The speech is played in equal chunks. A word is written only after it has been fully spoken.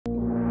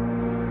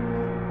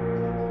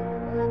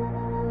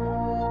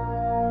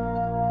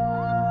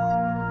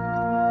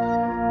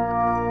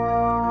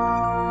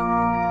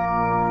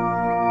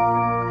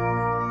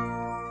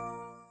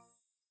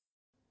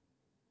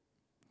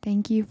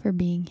you for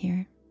being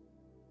here.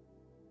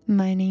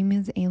 My name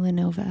is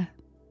Ayla,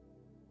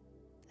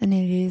 and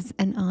it is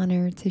an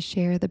honor to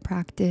share the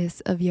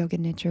practice of Yoga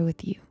Nidra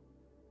with you.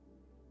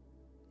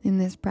 In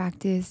this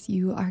practice,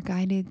 you are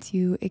guided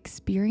to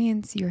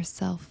experience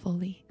yourself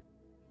fully,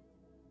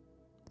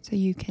 so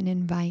you can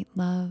invite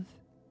love,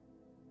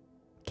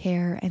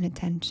 care, and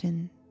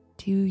attention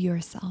to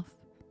yourself.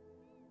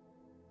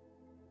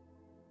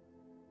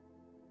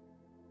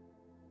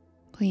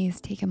 Please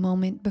take a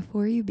moment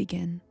before you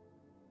begin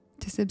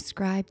to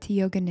subscribe to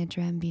Yoga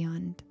Nidra and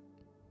beyond.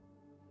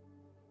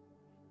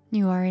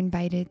 You are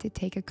invited to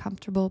take a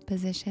comfortable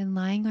position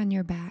lying on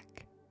your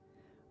back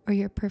or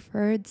your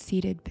preferred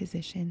seated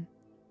position.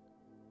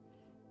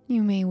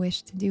 You may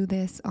wish to do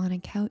this on a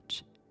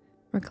couch,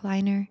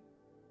 recliner,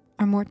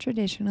 or more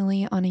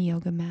traditionally on a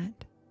yoga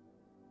mat.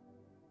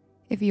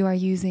 If you are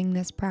using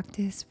this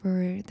practice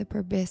for the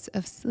purpose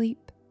of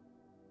sleep,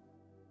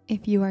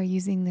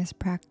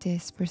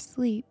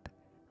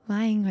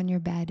 lying on your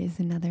bed is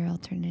another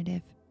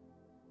alternative.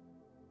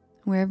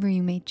 Wherever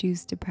you may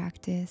choose to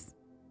practice,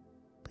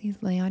 please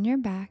lay on your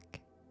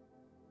back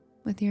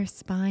with your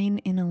spine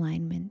in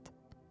alignment.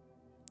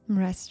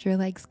 Rest your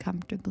legs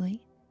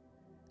comfortably,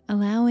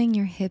 allowing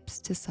your hips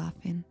to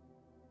soften.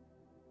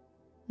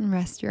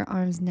 Rest your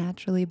arms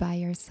naturally by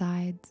your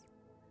sides,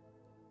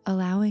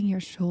 allowing your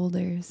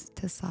shoulders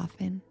to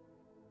soften.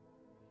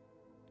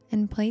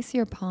 And place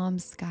your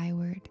palms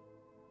skyward,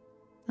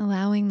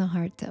 allowing the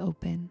heart to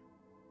open.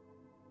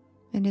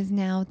 It is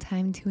now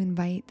time to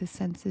invite the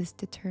senses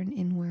to turn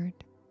inward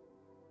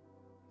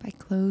by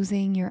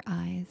closing your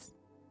eyes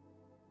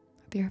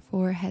with your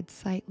forehead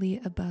slightly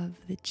above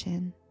the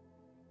chin,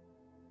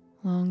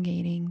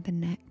 elongating the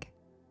neck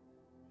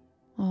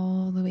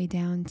all the way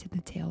down to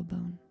the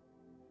tailbone.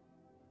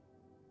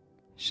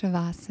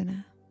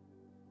 Shavasana.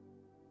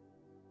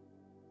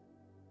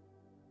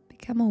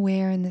 Become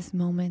aware in this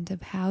moment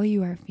of how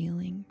you are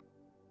feeling.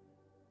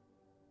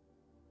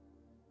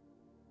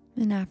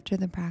 And after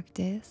the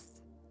practice,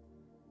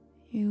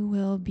 you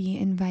will be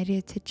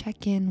invited to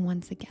check in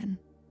once again.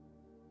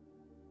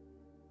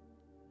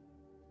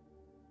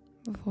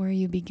 Before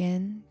you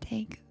begin,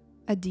 take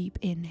a deep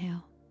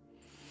inhale.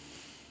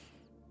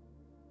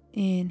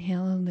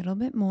 Inhale a little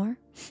bit more.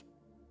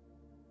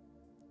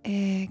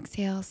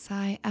 Exhale,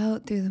 sigh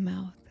out through the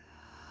mouth.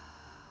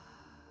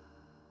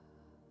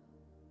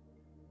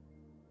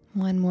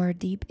 One more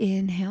deep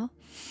inhale.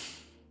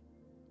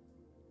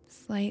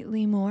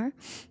 Slightly more.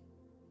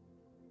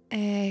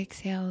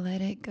 Exhale, let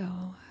it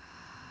go.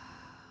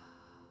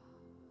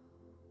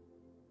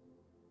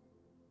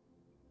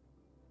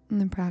 And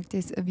the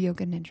practice of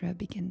Yoga Nidra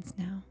begins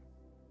now.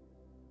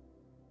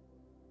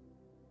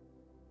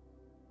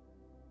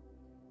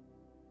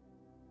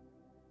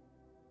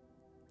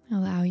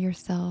 Allow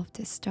yourself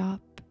to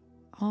stop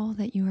all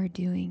that you are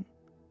doing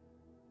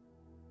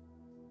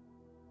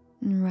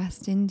and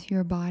rest into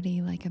your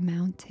body like a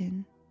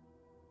mountain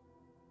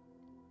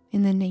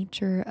in the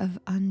nature of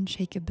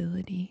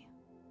unshakability.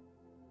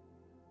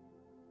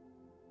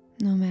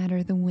 No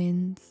matter the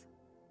winds,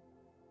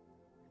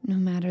 no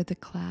matter the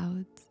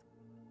clouds,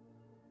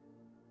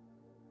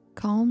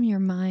 calm your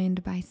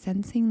mind by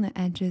sensing the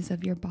edges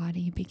of your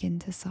body begin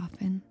to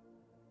soften.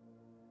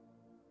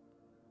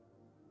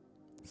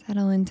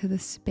 Settle into the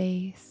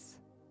space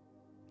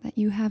that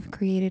you have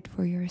created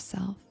for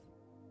yourself.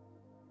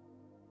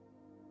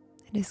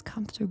 It is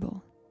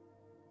comfortable,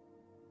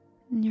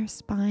 and your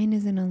spine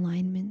is in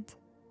alignment.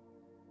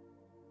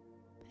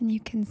 And you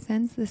can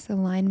sense this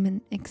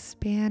alignment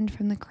expand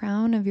from the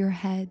crown of your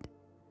head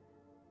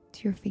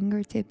to your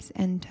fingertips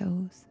and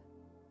toes.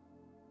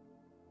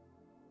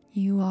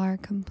 You are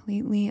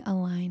completely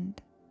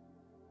aligned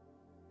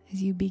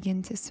as you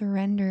begin to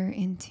surrender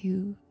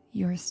into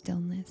your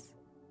stillness.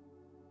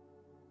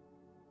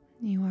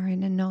 You are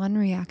in a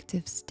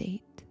non-reactive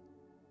state.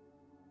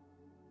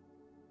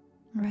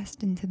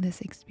 Rest into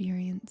this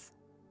experience.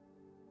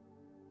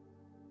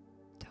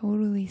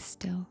 Totally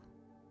still.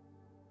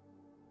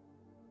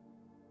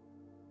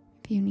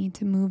 If you need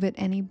to move at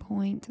any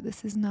point,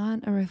 this is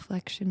not a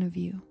reflection of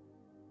you.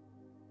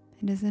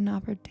 It is an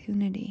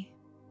opportunity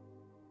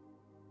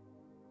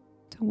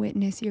to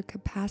witness your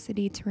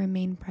capacity to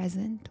remain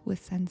present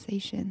with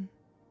sensation.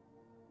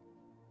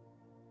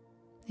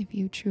 If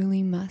you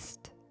truly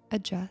must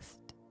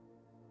adjust,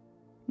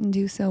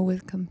 do so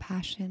with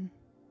compassion,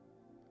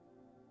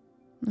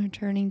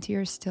 returning to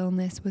your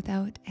stillness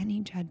without any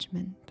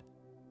judgment.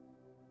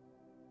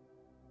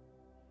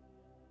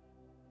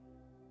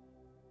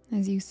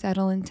 As you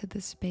settle into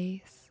the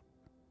space,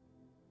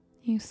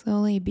 you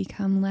slowly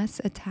become less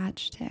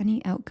attached to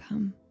any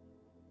outcome,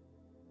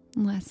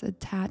 less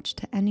attached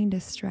to any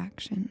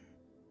distraction.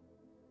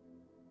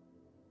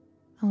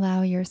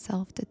 Allow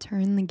yourself to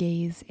turn the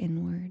gaze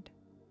inward.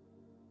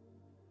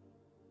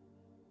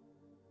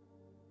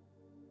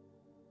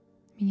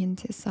 Begin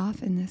to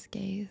soften this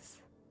gaze,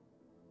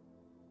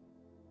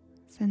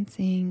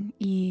 sensing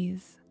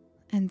ease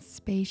and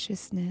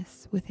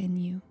spaciousness within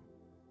you.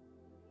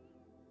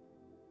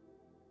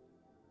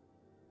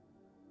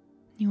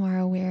 You are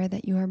aware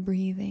that you are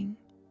breathing,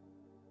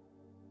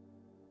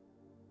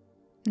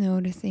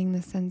 noticing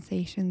the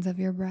sensations of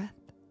your breath,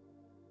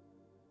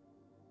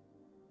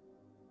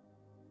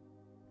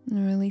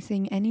 and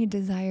releasing any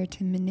desire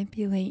to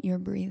manipulate your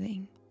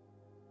breathing.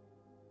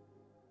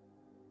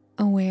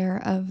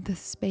 Aware of the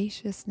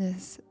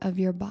spaciousness of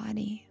your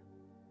body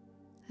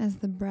as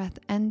the breath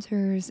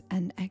enters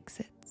and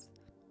exits.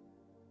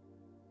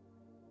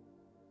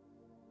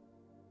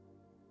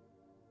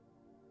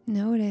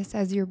 Notice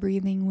as you're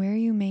breathing where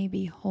you may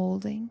be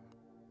holding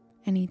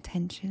any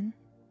tension.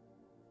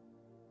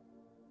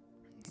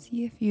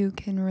 See if you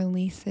can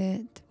release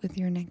it with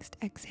your next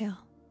exhale.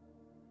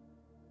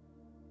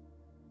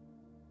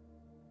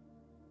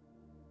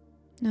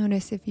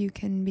 Notice if you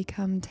can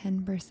become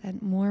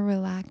 10% more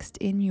relaxed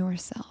in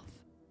yourself.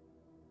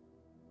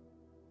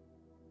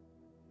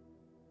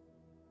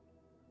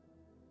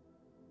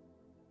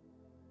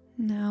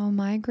 Now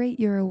migrate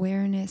your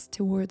awareness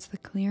towards the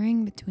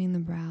clearing between the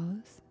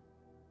brows.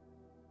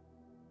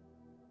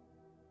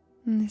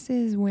 And this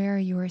is where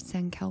your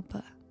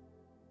sankalpa,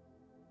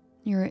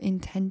 your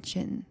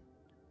intention,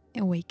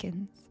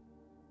 awakens.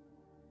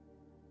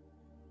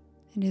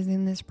 It is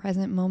in this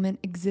present moment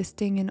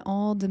existing in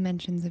all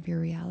dimensions of your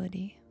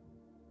reality.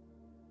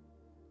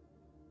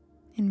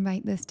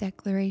 Invite this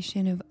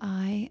declaration of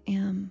I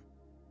am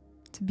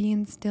to be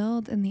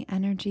instilled in the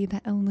energy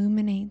that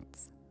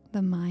illuminates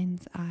the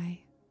mind's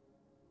eye.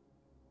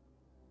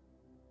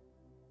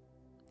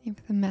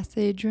 If the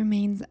message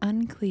remains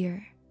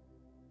unclear,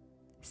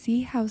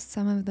 see how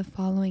some of the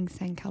following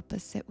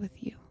sankalpas sit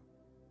with you.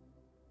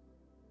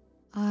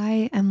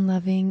 I am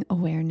loving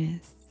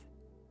awareness.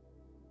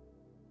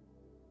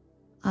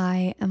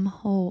 I am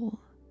whole.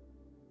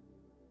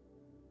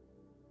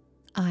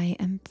 I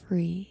am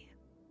free.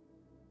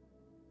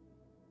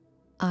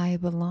 I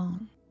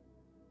belong.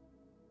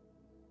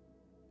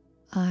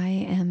 I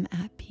am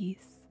at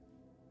peace.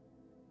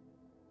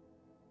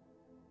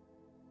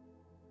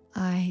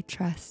 I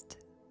trust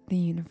the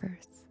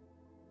universe.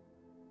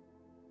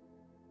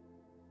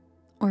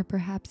 Or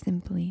perhaps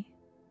simply,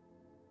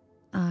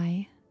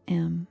 I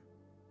am.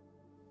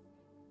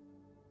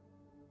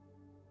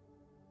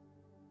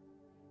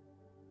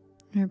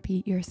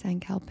 Repeat your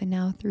sankalpa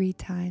now 3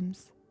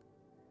 times,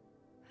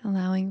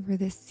 allowing for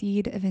this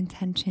seed of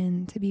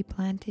intention to be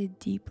planted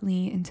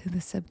deeply into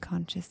the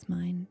subconscious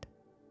mind.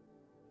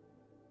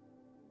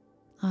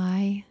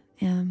 I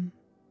am,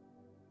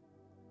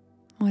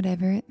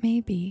 whatever it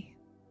may be.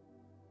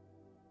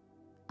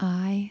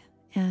 I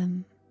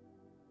am.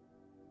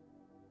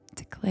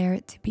 Declare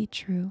it to be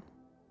true.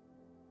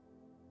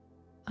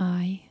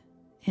 I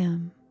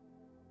am.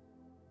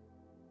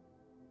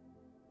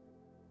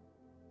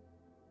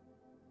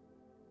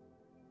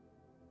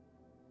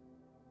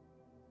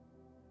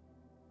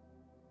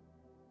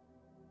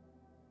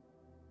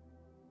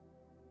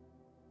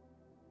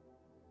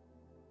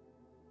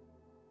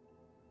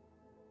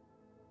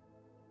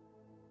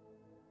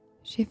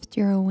 Shift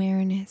your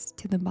awareness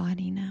to the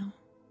body now.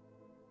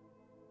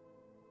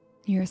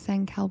 Your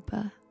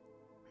sankalpa,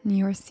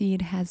 your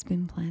seed has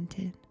been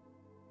planted.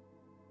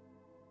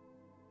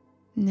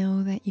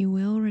 Know that you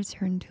will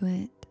return to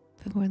it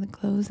before the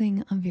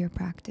closing of your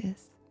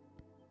practice.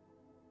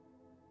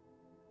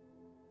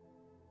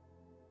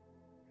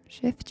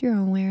 Shift your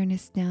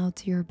awareness now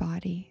to your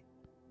body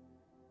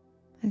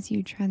as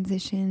you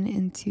transition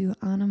into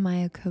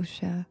Annamaya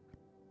Kosha,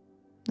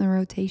 the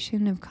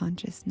rotation of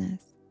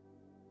consciousness.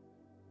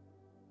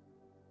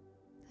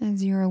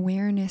 As your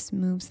awareness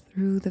moves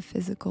through the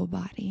physical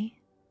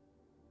body,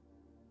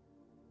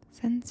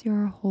 sense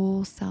your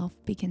whole self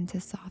begin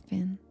to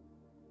soften,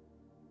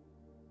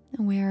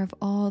 aware of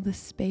all the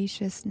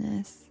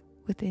spaciousness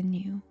within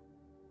you,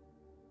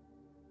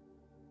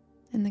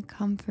 and the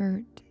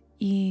comfort,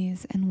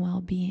 ease, and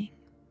well-being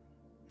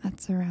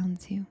that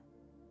surrounds you.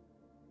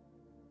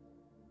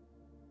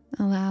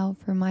 Allow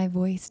for my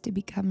voice to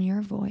become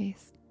your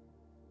voice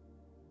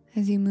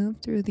as you move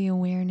through the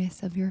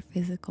awareness of your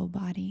physical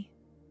body,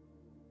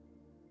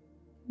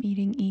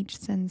 meeting each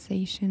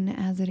sensation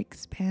as it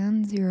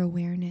expands your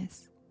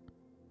awareness.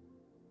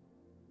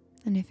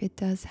 And if it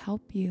does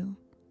help you,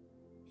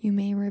 you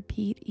may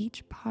repeat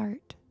each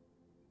part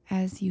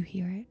as you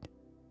hear it.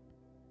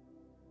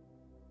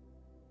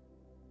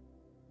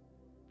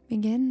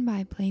 Begin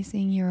by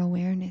placing your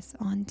awareness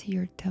onto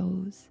your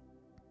toes.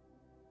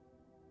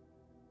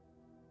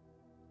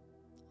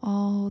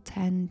 All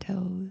 10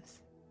 toes.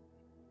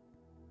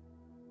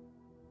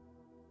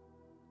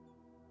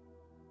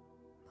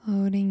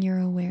 Loading your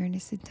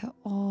awareness into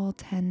all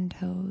 10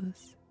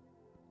 toes.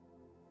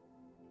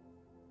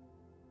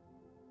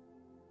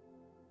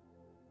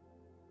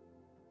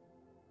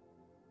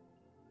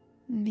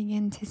 And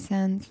begin to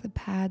sense the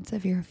pads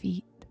of your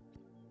feet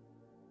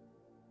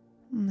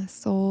and the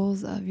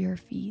soles of your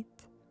feet.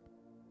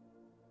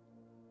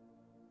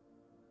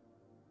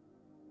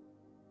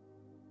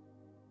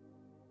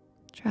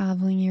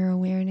 Traveling your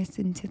awareness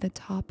into the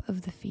top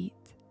of the feet.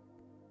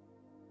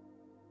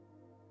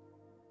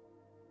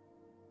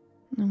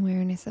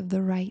 Awareness of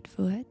the right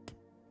foot,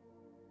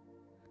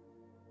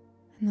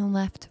 and the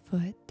left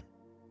foot,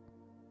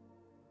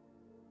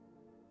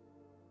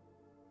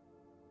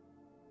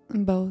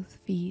 both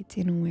feet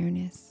in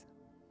awareness.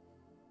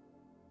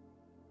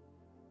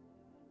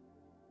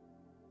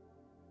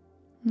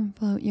 And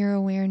float your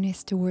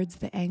awareness towards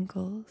the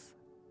ankles,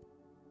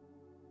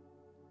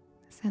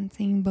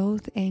 sensing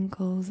both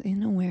ankles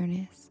in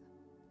awareness,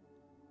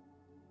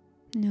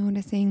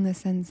 noticing the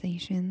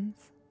sensations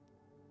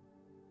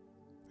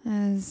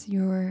as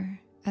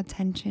your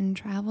attention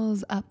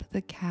travels up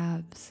the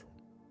calves,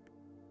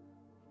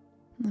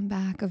 the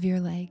back of your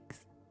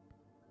legs.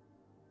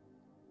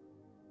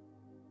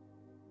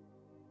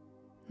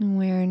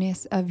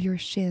 Awareness of your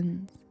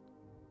shins,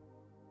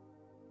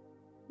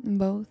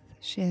 both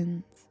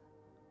shins.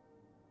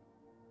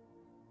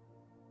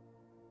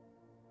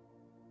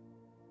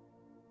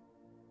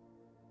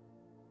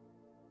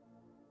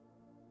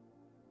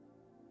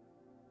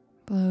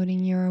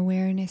 Floating your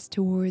awareness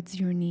towards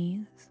your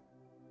knees,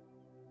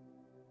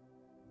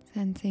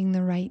 sensing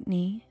the right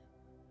knee,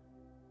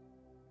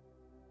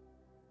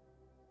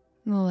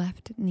 the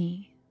left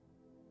knee,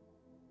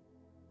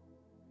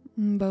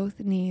 both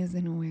knees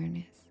in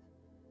awareness.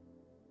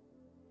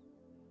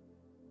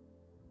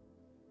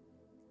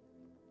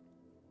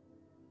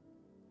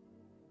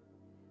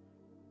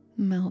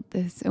 Melt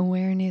this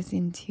awareness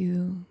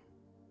into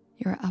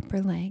your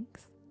upper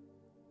legs,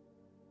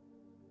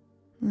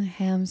 the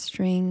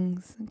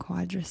hamstrings and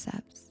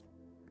quadriceps,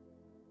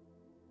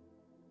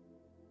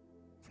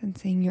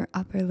 sensing your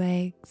upper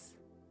legs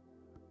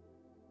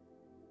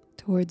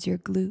towards your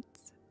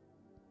glutes,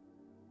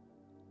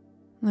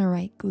 the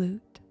right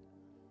glute,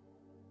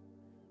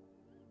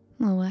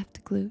 the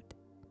left glute,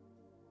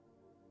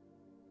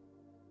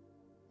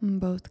 and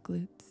both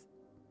glutes.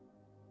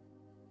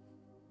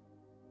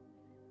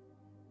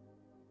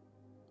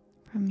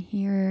 From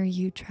here,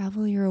 you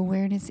travel your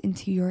awareness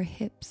into your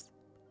hips,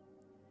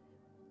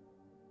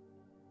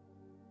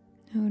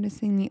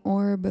 noticing the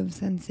orb of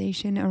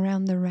sensation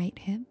around the right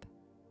hip,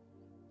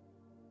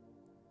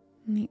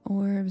 and the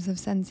orbs of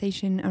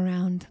sensation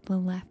around the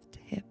left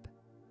hip.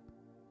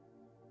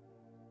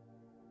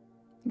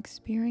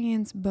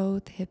 Experience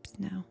both hips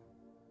now,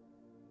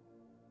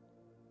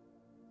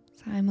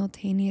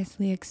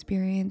 simultaneously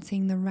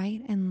experiencing the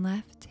right and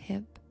left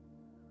hip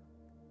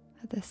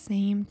at the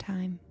same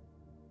time.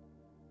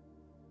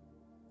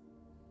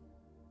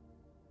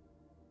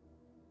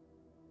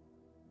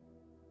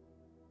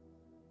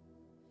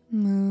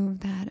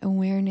 Move that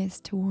awareness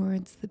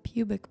towards the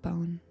pubic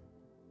bone.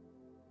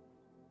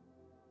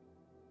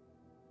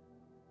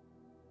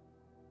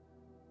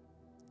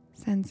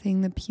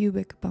 Sensing the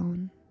pubic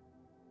bone.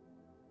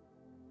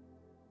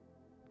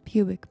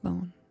 Pubic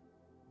bone.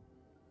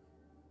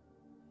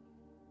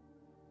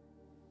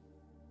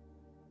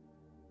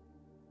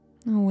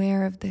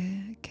 Aware of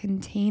the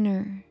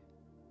container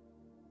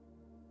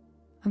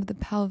of the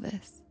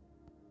pelvis,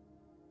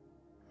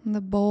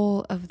 the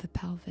bowl of the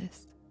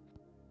pelvis.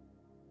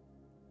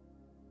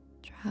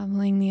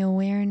 Traveling the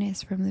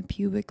awareness from the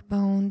pubic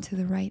bone to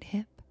the right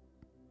hip.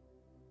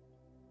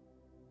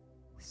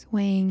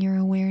 Swaying your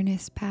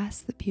awareness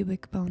past the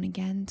pubic bone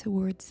again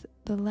towards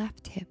the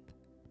left hip.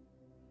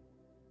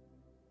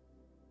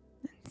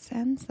 And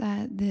sense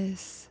that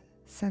this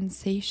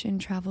sensation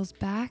travels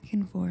back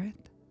and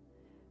forth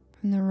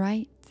from the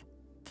right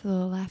to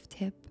the left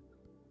hip.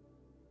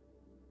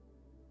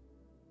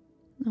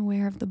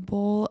 Aware of the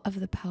bowl of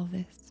the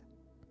pelvis.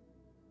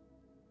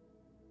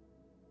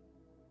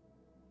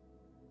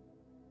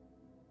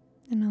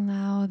 And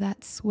allow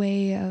that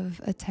sway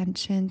of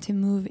attention to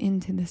move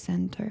into the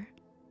center.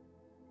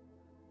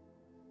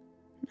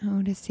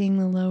 Noticing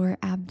the lower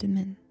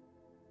abdomen.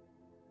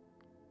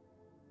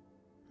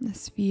 The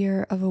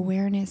sphere of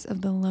awareness of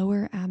the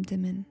lower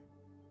abdomen.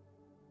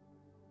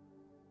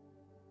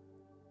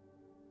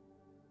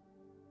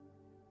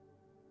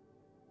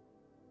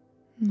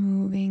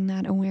 Moving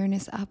that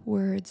awareness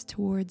upwards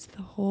towards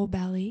the whole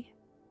belly.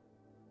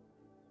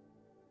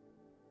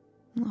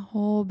 The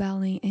whole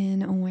belly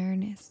in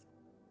awareness.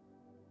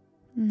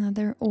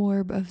 Another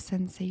orb of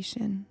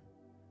sensation.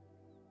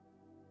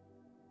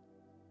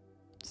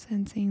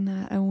 Sensing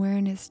that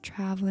awareness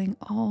traveling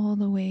all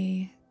the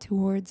way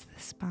towards the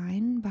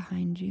spine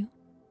behind you.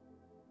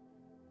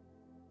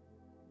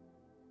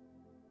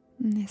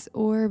 And this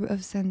orb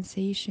of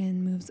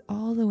sensation moves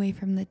all the way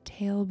from the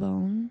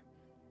tailbone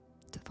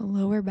to the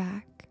lower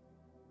back.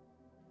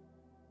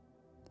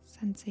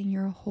 Sensing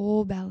your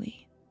whole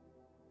belly.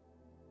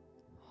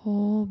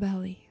 Whole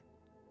belly.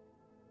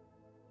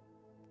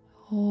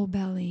 Whole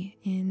belly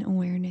in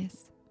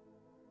awareness.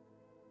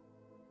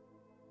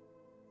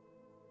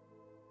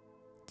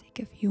 Take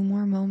a few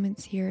more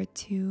moments here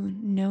to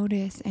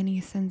notice any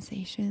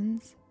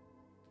sensations,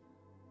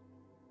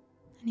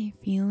 any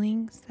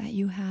feelings that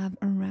you have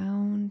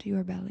around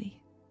your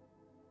belly.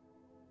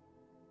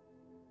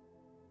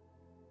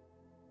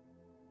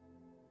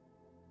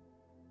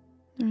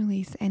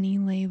 Release any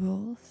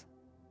labels.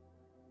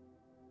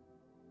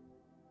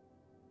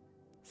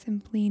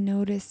 Simply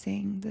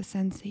noticing the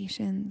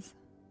sensations.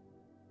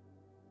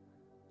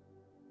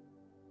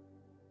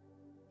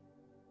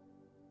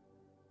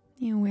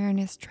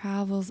 awareness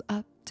travels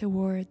up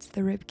towards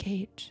the rib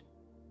cage,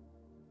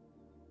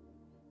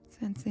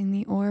 sensing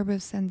the orb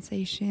of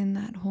sensation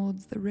that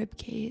holds the rib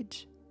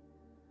cage,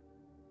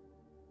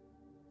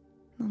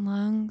 the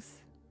lungs,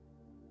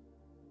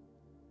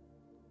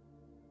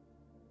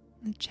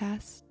 the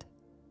chest,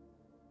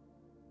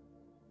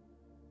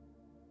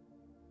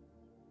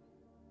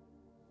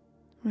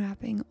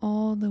 wrapping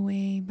all the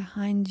way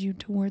behind you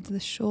towards the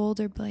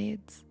shoulder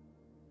blades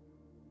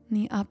and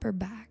the upper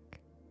back.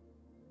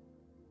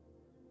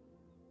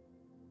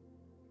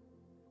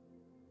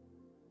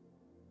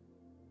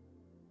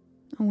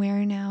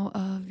 Aware now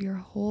of your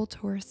whole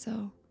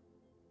torso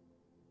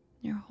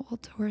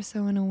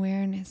in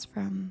awareness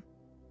from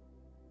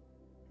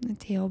the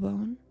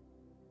tailbone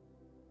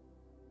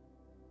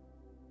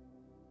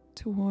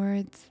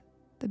towards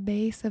the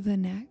base of the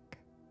neck.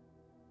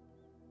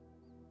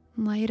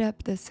 Light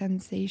up the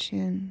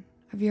sensation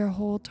of your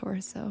whole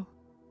torso,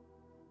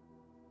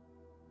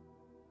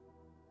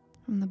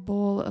 from the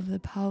bowl of the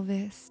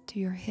pelvis to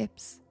your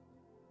hips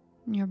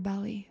and your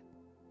belly,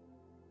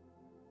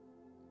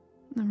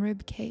 the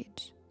rib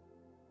cage,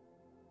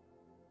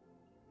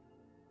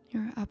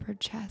 your upper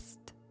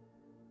chest,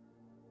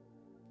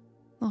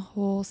 the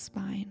whole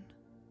spine.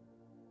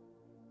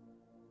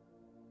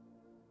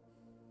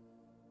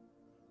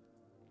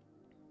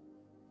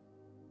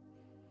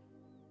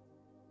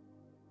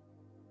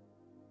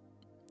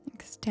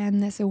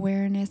 Extend this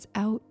awareness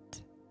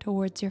out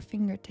towards your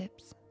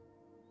fingertips.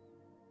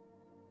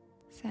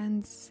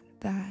 Sense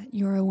that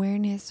your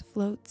awareness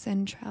floats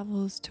and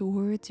travels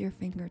towards your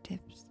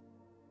fingertips.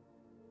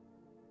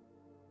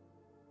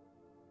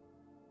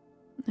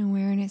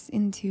 Awareness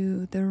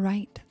into the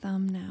right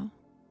thumb now.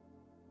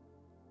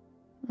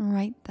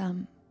 Right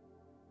thumb.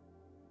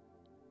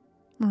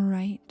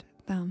 Right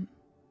thumb.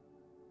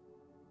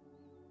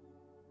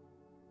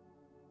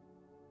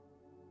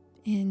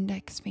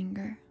 Index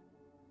finger.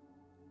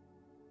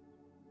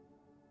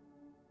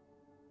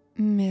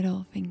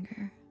 Middle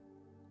finger.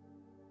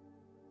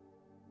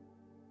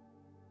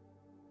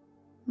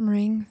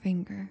 Ring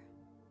finger.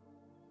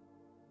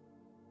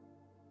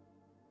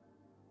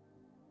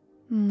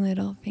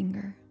 Little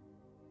finger.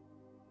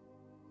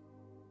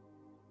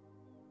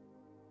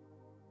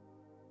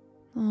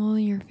 All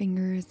your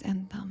fingers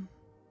and thumb.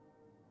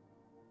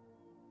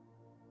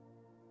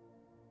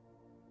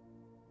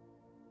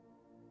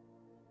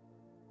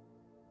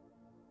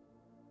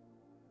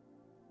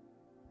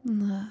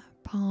 The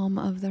palm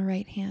of the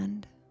right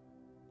hand.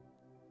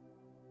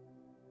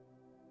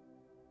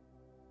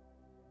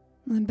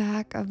 The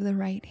back of the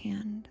right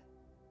hand.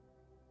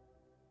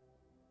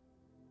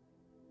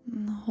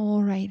 And the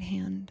whole right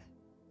hand.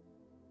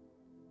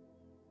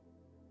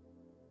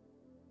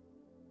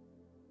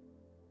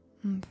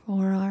 And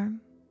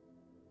forearm.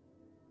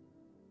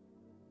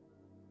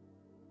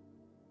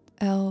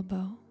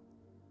 Elbow.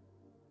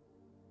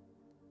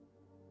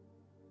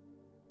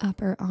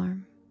 Upper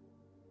arm.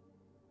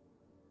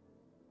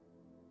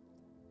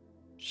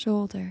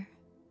 Shoulder.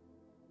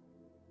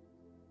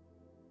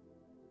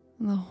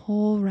 The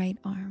whole right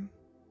arm.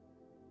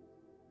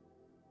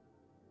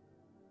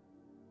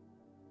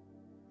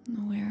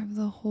 Aware of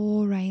the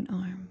whole right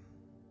arm.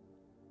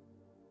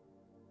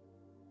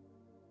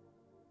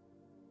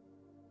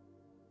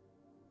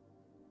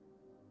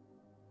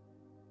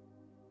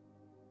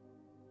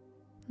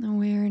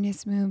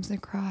 Awareness moves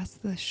across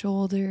the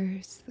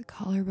shoulders, the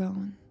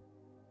collarbone,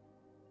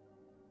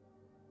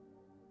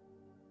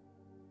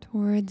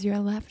 towards your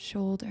left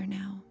shoulder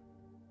now.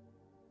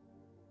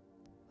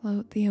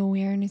 Float the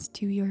awareness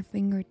to your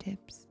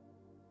fingertips.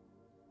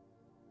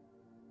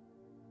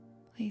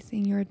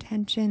 Placing your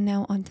attention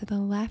now onto the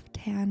left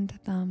hand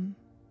thumb.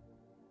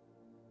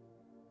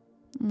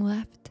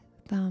 Left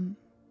thumb.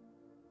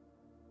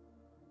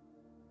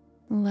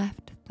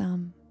 Left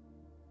thumb.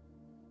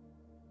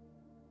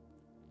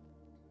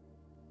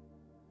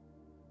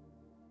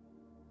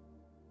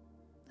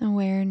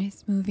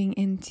 Awareness moving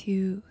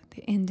into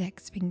the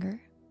index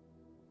finger.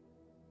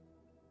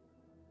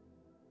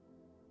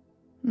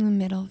 The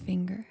middle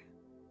finger.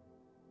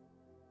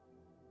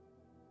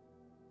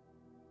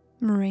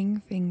 Ring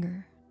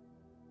finger.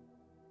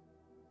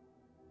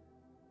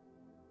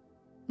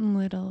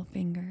 Little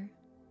finger.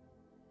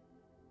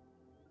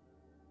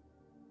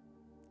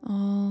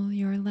 All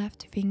your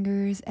left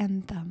fingers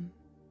and thumb.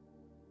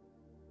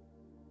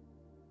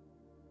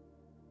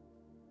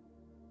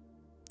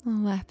 The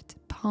left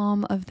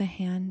palm of the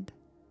hand.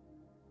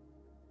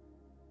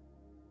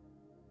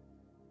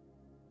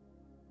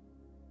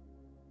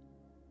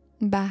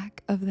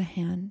 Back of the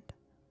hand.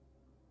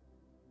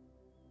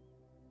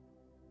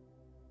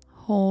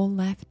 Whole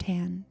left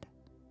hand.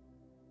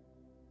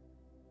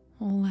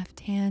 Whole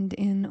left hand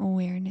in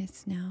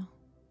awareness now.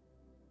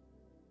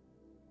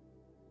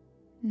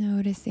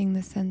 Noticing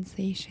the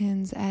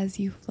sensations as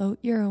you float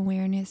your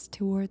awareness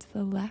towards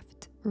the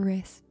left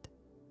wrist.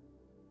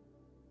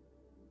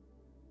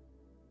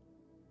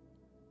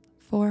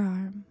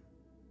 Forearm.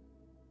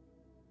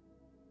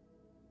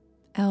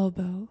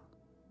 Elbow.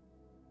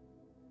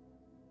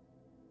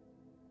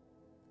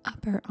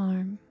 Upper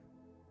arm.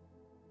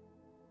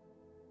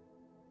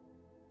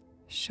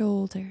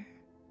 shoulder,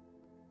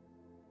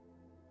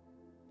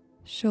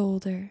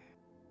 shoulder,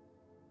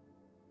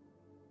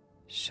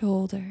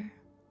 shoulder,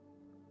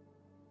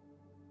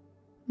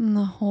 and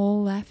the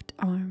whole left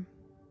arm.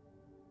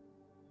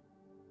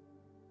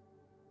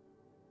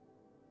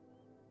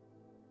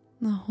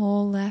 The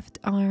whole left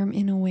arm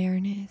in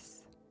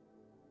awareness.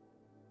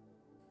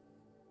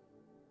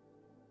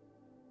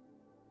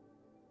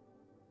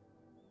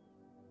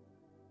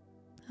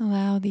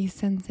 Allow these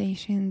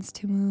sensations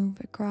to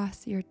move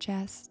across your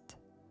chest,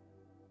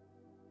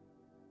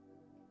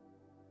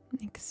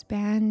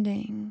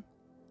 expanding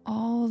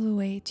all the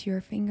way to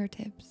your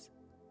fingertips.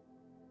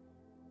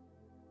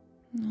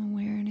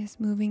 Awareness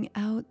moving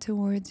out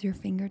towards your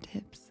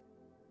fingertips.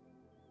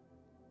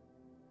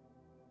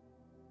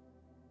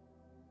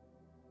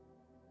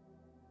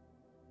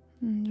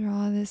 And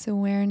draw this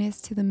awareness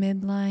to the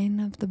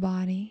midline of the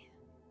body,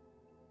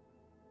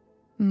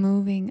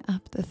 moving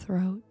up the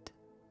throat,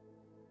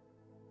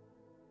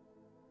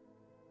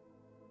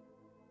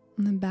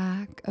 and the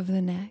back of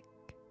the neck,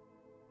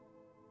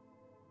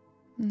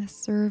 and the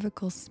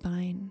cervical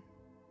spine,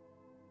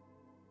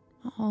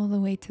 all the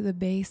way to the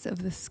base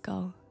of the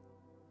skull.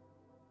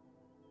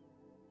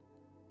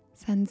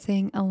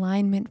 Sensing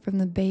alignment from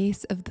the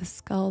base of the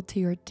skull to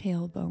your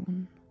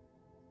tailbone.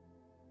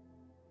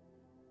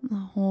 The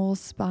whole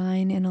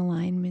spine in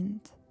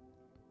alignment.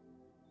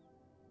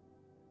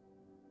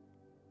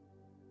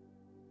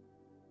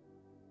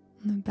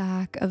 The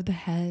back of the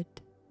head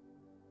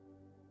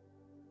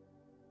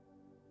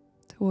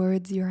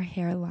towards your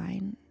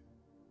hairline.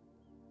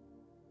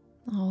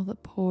 All the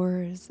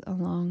pores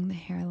along the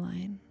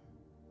hairline.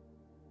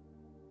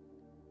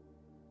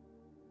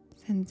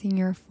 Sensing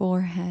your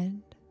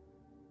forehead.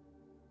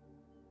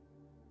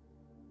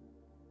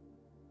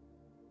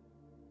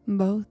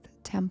 Both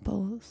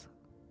temples.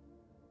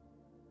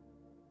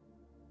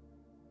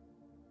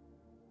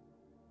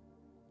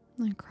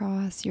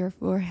 Across your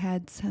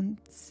forehead,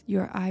 sense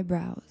your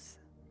eyebrows,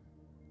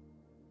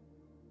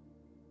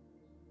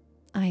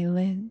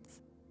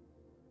 eyelids,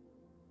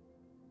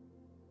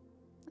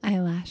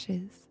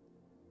 eyelashes,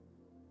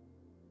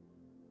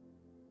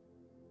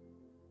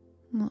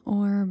 the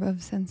orb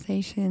of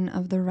sensation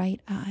of the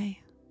right eye.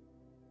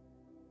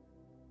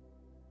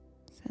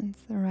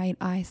 Sense the right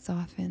eye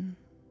soften.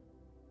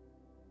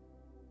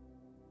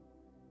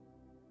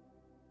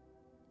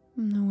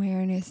 And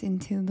awareness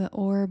into the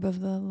orb of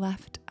the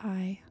left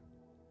eye.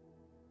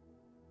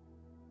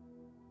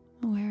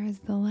 Whereas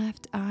the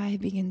left eye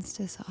begins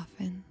to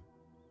soften.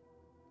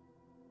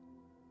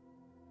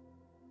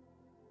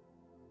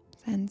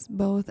 Sense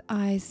both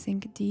eyes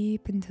sink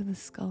deep into the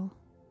skull.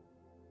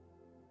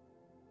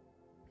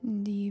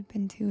 Deep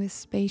into a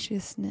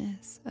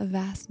spaciousness, a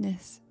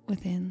vastness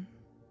within.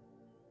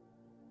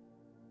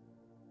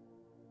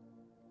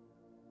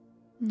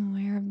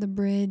 Aware of the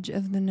bridge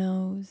of the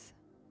nose.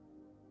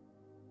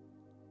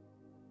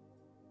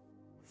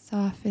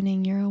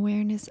 Softening your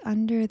awareness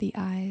under the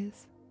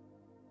eyes.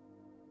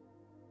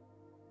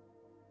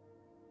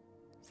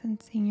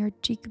 Sensing your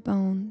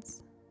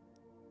cheekbones.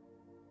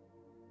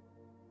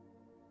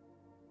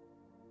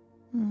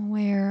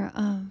 Aware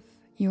of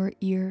your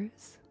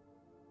ears.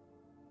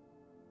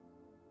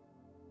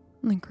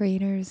 The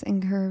craters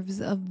and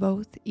curves of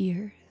both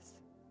ears.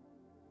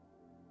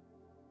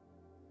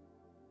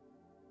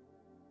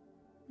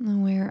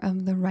 Aware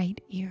of the right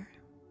ear.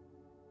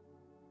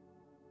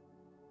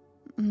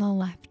 And the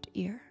left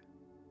ear.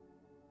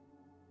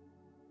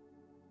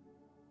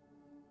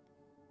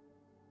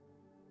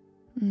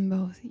 And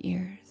both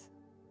ears.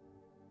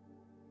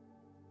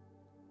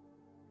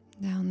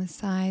 Down the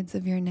sides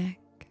of your neck.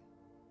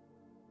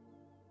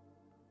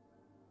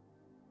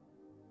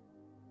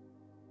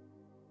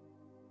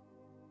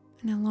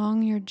 And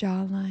along your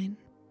jawline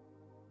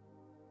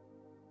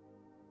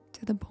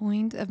to the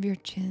point of your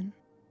chin.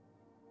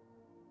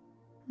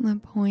 The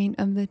point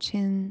of the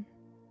chin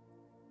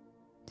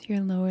to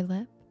your lower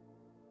lip,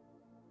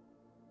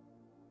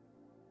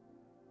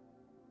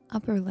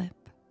 upper lip,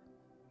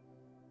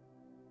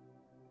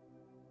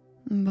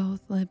 and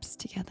both lips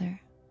together.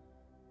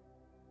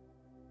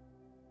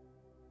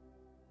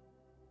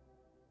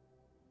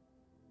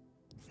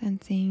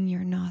 Sensing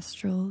your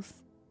nostrils,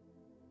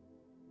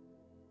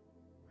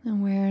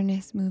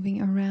 awareness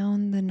moving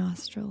around the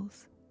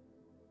nostrils,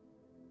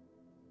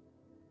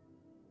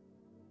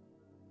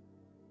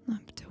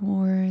 up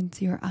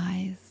towards your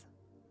eyes.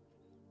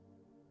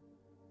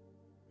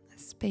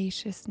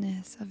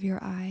 Spaciousness of your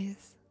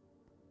eyes.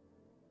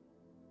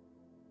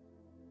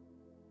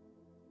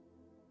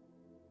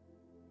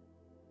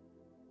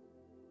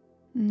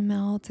 And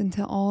melt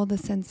into all the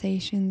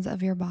sensations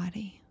of your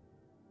body.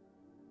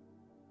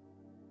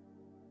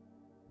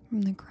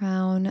 From the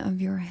crown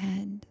of your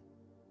head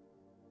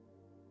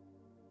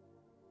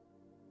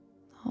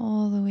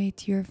all the way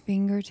to your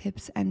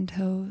fingertips and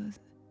toes.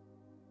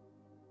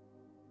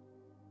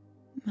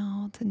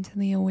 Melt into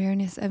the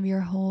awareness of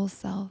your whole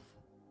self.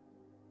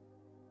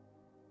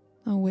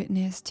 A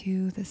witness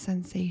to the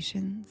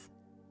sensations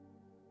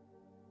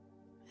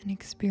and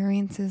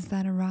experiences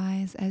that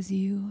arise as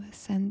you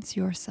sense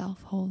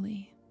yourself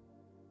wholly.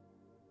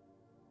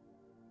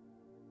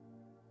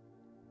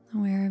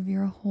 Aware of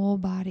your whole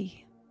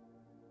body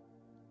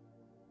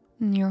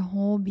and your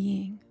whole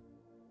being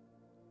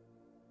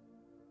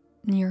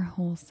and your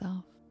whole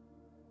self.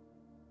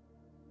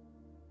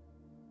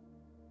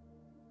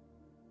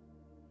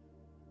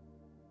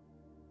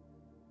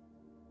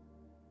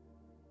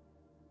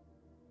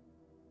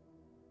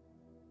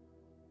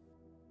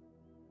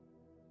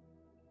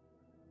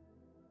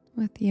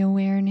 With the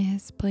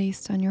awareness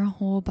placed on your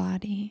whole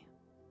body,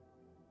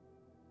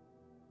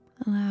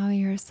 allow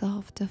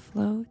yourself to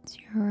float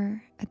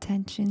your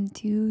attention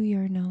to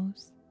your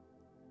nose.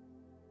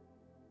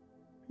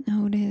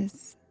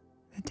 Notice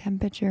the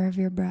temperature of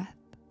your breath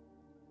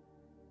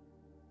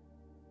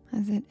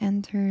as it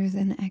enters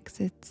and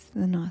exits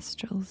the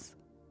nostrils.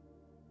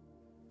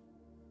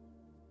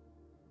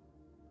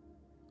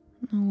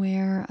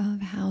 Aware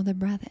of how the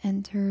breath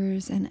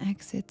enters and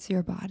exits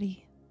your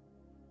body.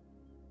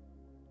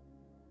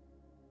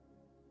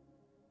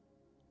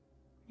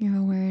 Your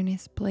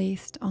awareness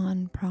placed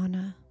on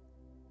prana,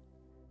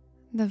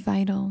 the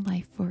vital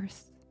life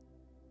force,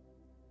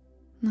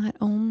 not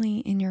only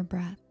in your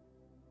breath,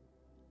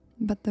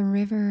 but the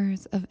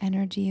rivers of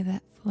energy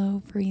that flow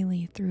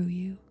freely through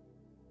you.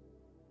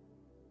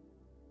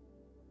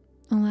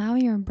 Allow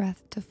your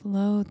breath to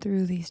flow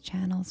through these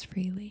channels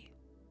freely.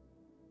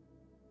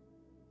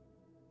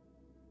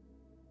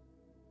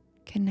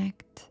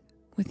 Connect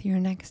with your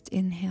next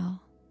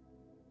inhale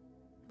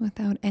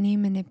without any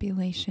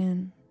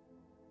manipulation,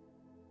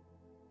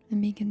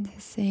 and begin to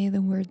say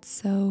the word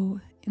 "so"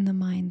 in the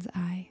mind's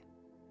eye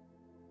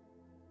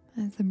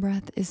as the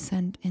breath is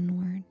sent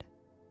inward.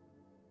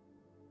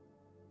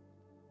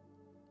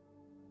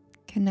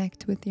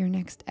 Connect with your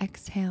next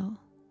exhale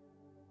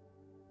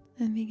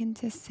and begin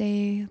to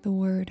say the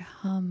word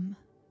 "hum"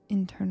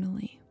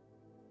 internally.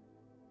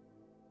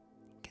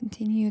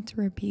 Continue to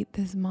repeat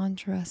this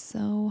mantra,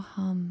 "so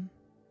hum,"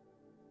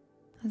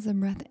 as the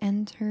breath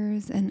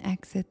enters and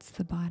exits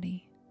the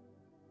body.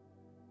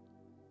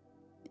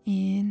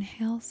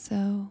 Inhale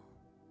 "so,"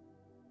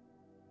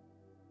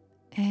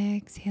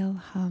 exhale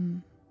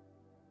 "hum."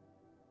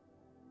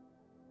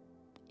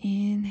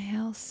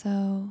 Inhale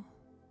 "so,"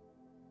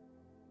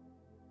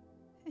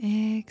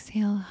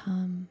 exhale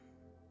 "hum."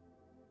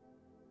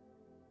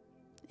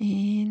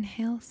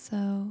 Inhale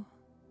 "so,"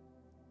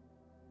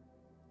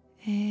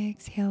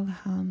 exhale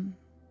 "hum."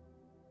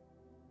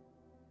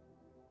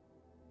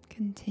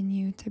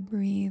 Continue to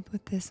breathe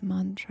with this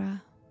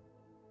mantra.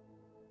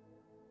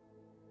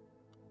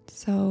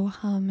 So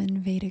hum in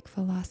Vedic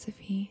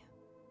philosophy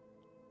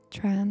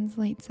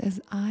translates as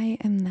 "I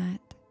am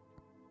that,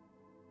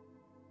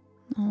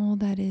 all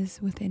that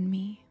is within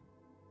me,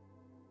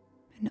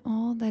 and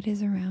all that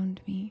is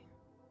around me.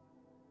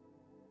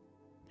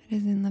 It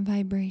is in the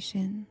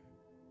vibration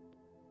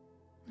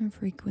and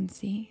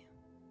frequency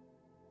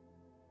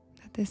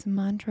that this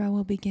mantra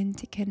will begin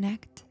to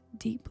connect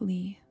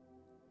deeply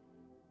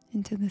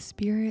into the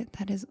spirit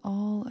that is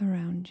all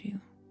around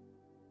you."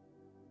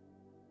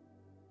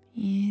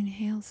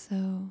 Inhale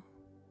 "so,"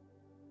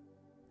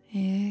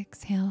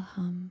 exhale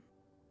 "hum."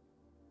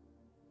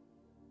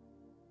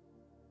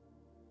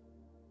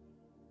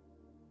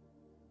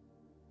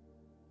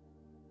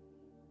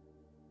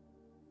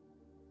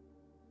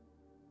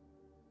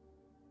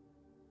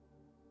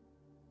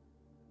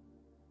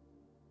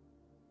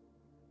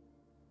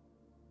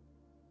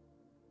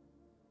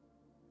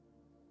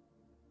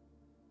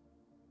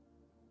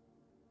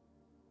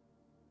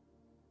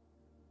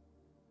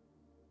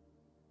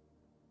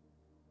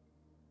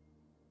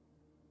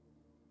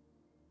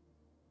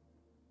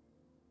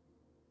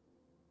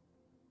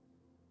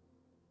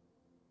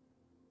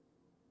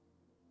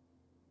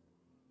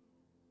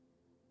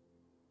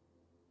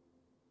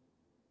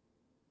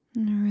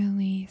 And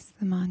release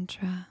the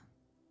mantra.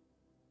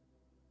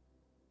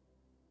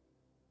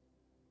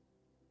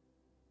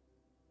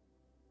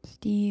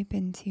 Deep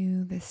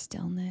into the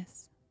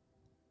stillness.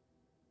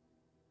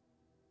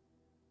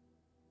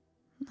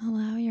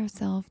 Allow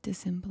yourself to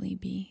simply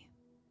be.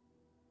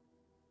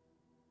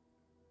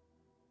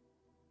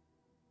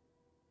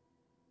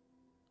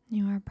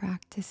 You are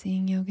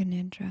practicing Yoga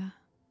Nidra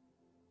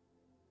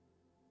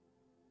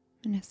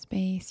in a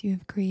space you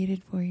have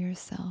created for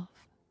yourself.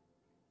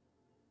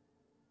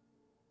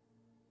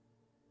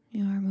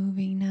 You are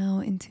moving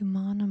now into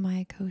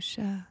Manamaya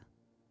Kosha,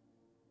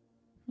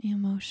 the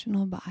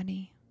emotional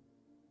body,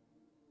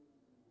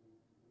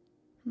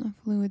 a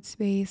fluid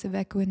space of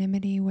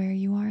equanimity where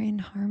you are in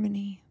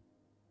harmony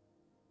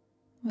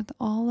with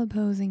all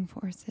opposing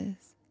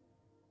forces.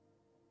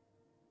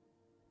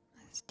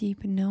 This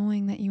deep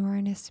knowing that you are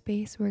in a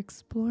space where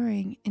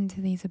exploring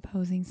into these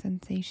opposing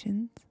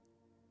sensations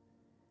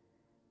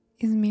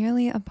is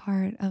merely a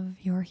part of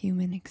your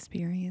human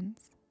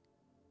experience.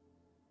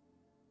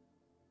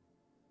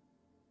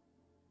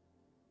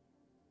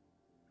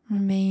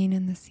 Remain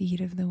in the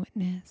seat of the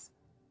witness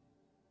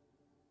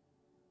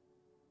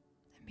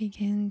and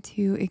begin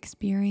to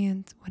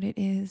experience what it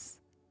is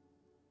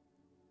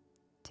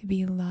to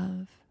be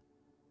love.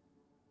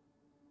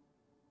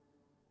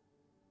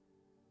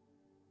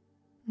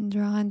 And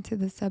draw into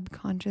the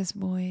subconscious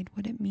void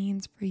what it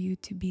means for you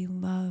to be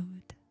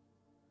loved.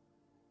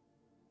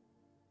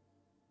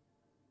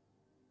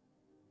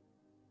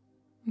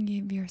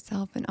 Give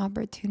yourself an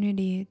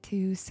opportunity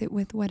to sit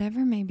with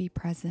whatever may be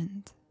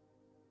present,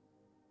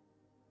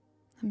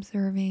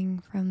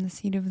 observing from the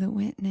seat of the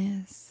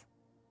witness,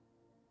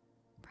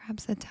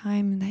 perhaps a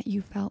time that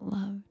you felt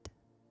loved,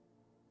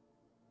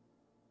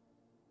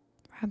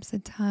 perhaps a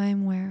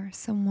time where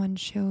someone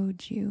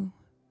showed you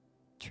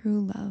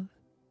true love,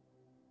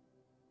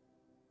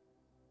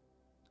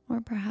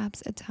 or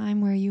perhaps a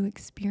time where you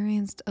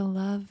experienced a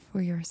love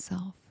for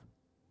yourself.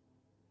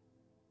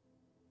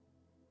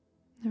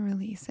 And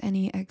release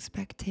any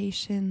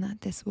expectation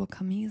that this will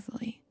come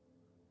easily,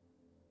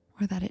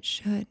 or that it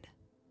should.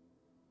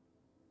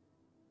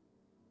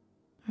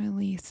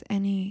 Release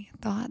any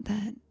thought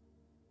that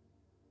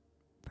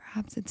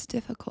perhaps it's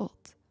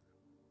difficult.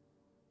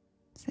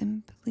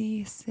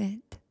 Simply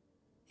sit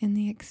in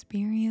the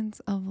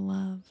experience of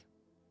love.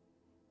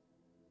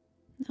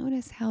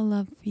 Notice how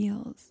love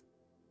feels,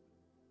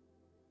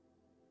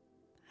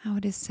 how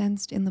it is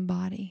sensed in the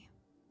body,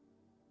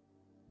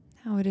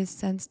 how it is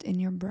sensed in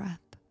your breath,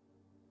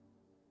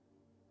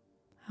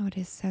 how it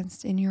is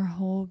sensed in your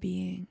whole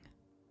being.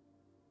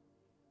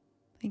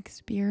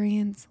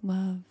 Experience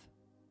love,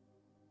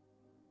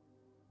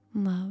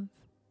 love,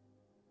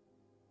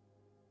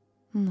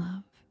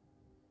 love.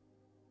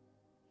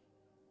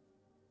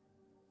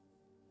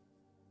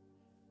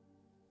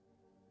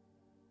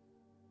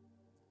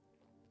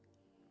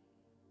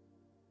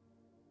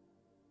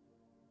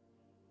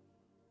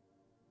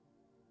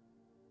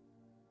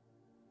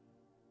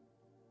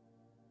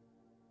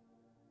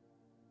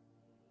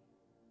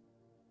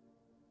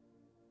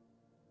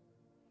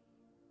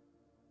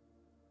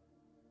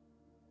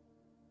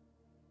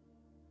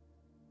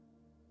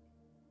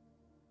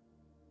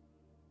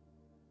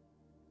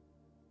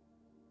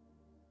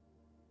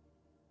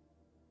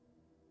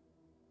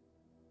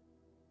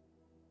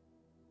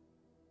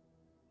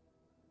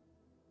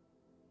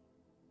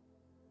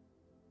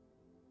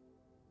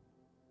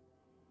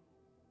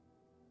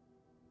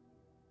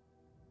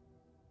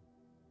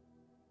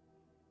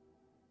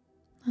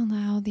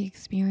 Allow the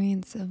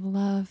experience of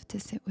love to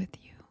sit with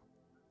you.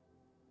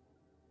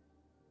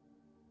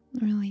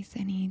 Release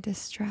any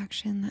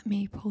distraction that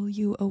may pull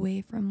you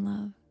away from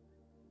love.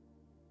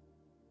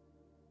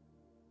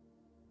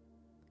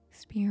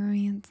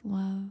 Experience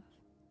love.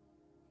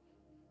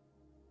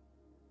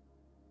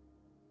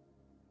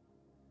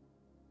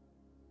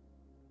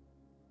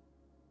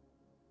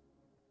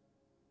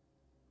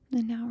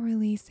 And now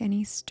release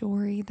any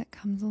story that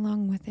comes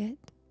along with it.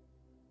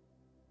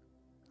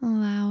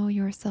 Allow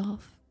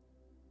yourself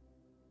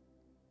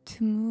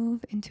to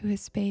move into a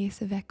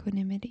space of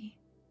equanimity,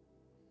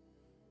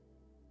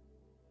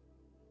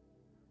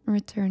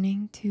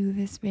 returning to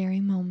this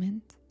very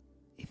moment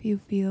if you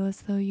feel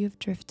as though you've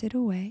drifted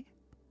away,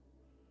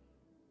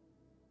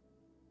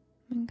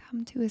 and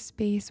come to a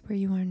space where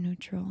you are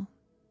neutral.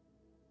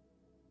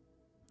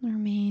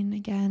 Remain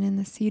again in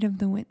the seat of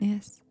the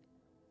witness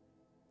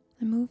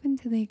and move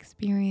into the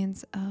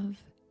experience of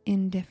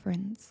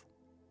indifference.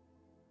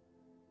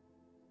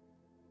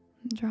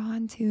 Draw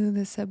into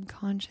the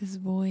subconscious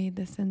void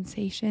the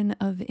sensation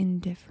of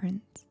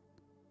indifference.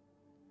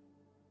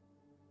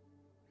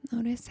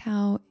 Notice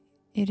how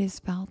it is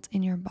felt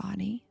in your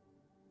body.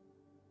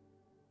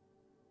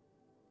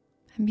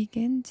 And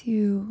begin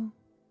to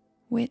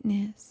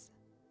witness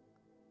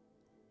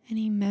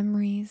any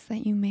memories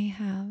that you may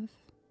have,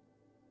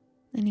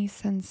 any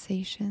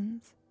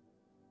sensations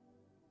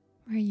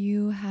where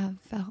you have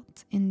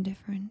felt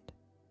indifferent.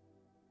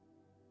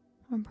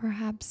 Or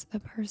perhaps a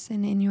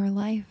person in your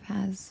life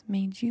has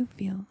made you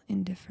feel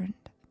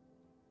indifferent.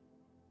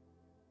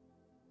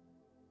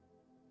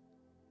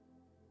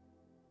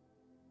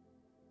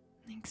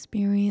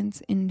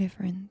 Experience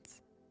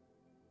indifference,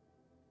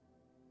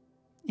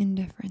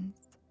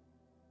 indifference,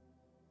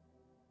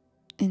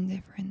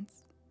 indifference.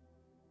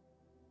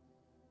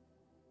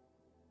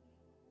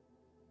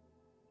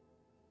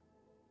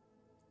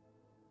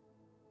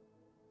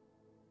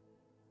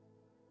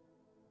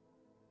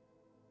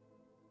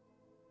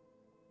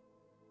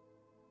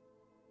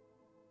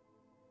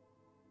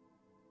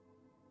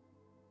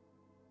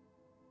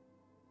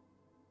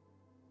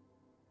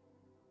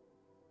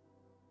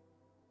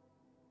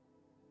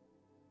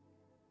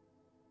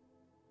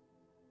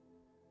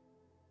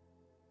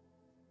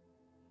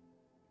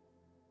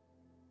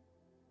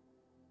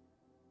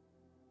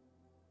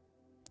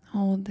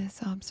 Hold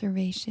this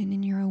observation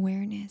in your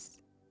awareness,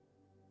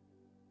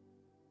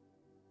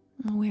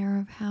 aware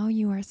of how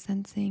you are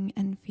sensing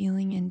and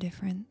feeling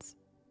indifference.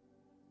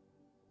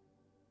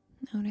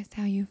 Notice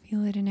how you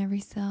feel it in every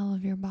cell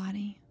of your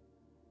body.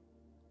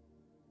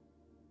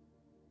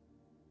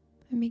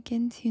 And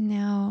begin to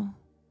now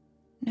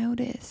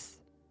notice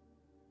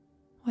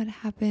what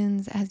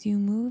happens as you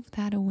move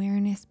that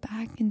awareness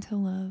back into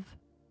love.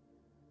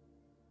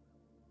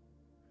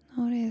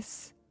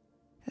 Notice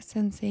the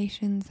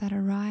sensations that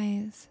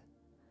arise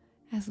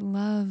as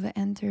love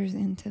enters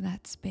into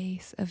that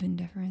space of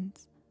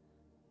indifference.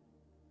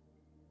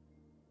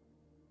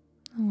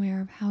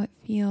 Aware of how it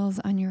feels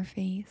on your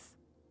face,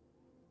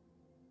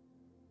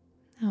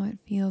 how it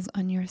feels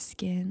on your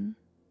skin,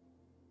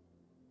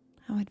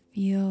 how it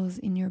feels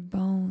in your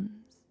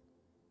bones,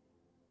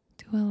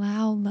 to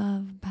allow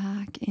love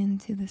back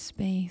into the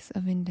space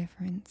of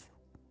indifference.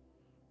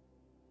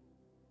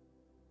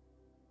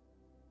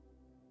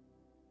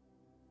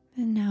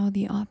 And now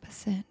the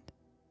opposite.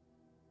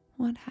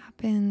 What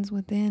happens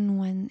within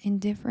when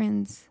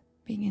indifference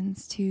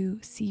begins to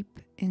seep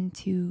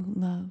into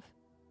love?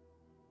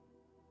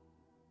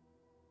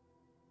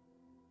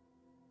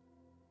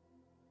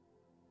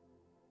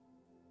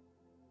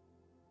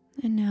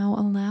 And now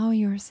allow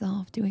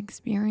yourself to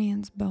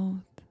experience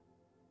both.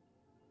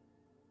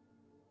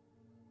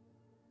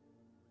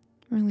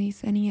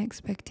 Release any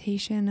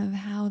expectation of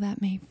how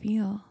that may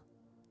feel,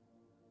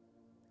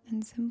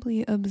 and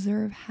simply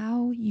observe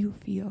how you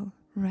feel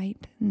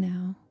right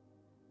now.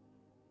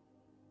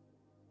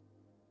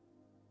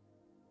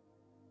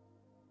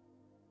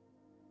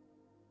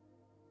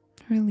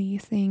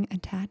 Releasing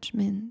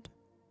attachment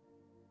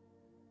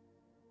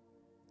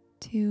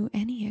to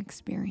any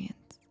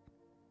experience.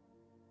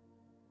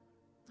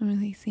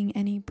 Releasing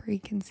any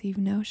preconceived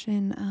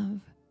notion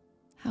of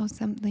how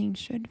something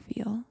should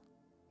feel,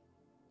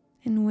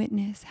 and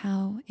witness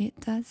how it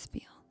does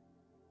feel.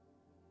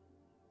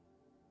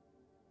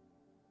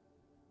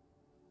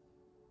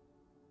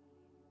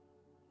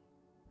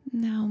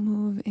 Now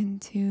move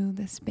into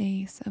the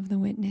space of the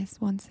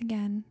witness once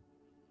again,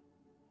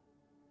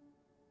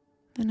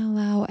 and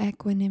allow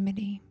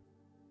equanimity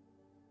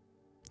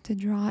to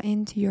draw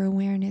into your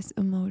awareness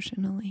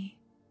emotionally,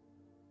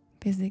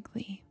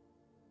 physically,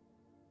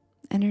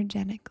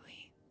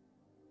 energetically,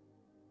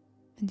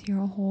 into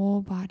your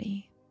whole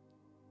body,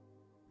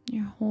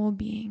 your whole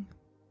being,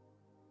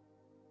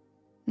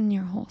 and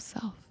your whole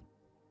self.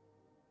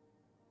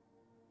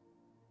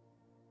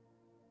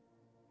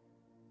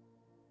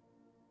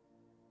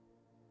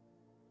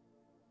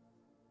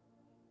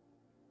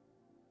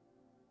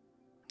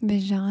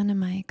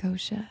 Vijnanamaya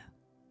Kosha,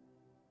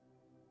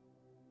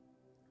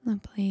 a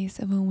place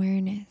of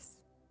awareness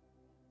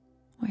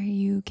where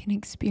you can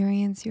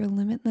experience your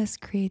limitless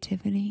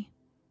creativity,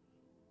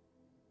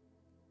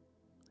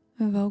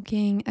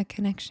 evoking a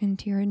connection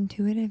to your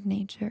intuitive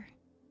nature.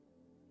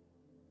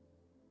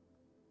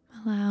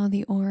 Allow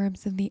the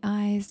orbs of the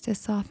eyes to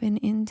soften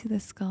into the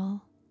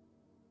skull,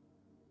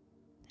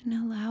 and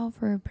allow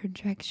for a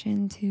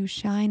projection to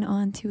shine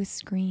onto a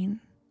screen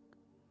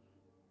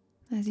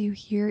as you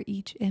hear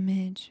each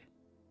image,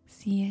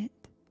 see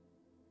it,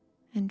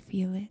 and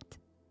feel it,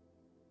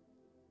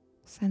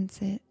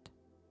 sense it,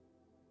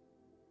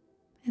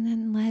 and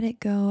then let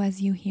it go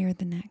as you hear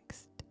the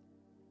next.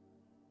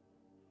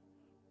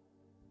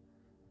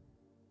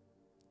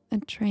 A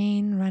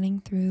train running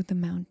through the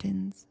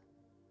mountains,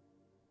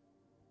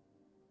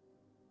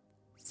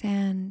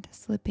 sand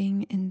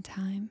slipping in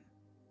time,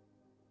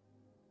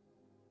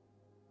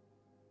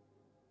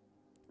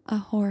 a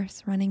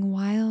horse running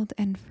wild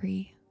and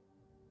free,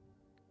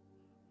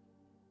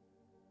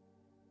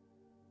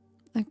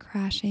 a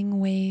crashing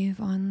wave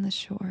on the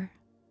shore,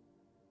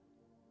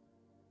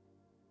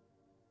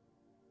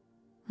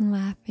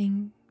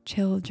 laughing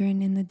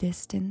children in the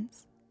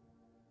distance,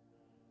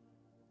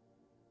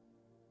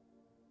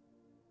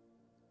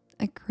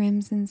 a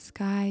crimson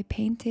sky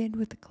painted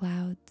with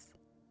clouds,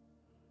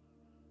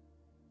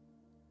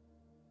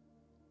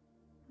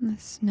 the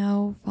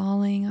snow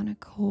falling on a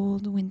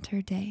cold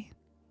winter day,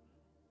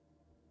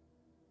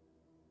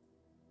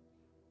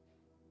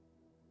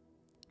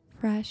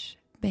 fresh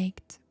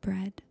baked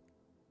bread,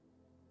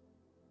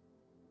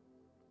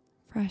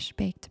 fresh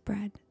baked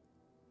bread,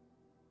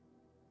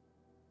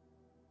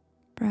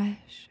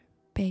 fresh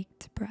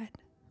baked bread.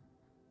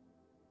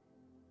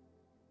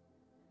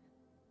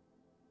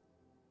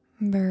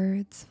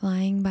 Birds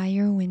flying by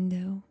your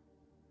window.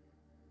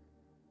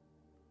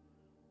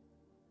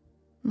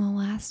 The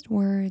last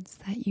words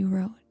that you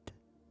wrote.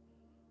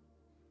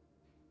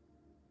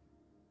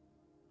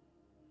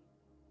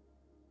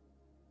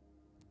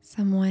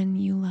 Someone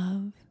you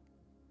love.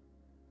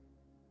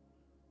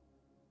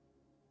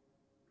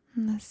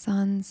 And the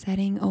sun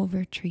setting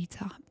over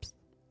treetops.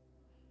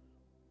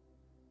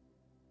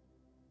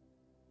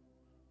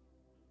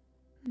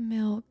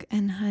 Milk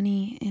and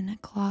honey in a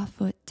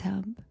clawfoot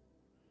tub.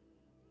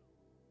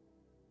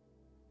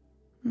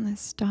 And the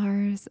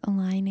stars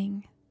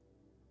aligning.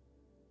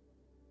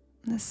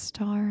 The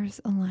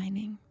stars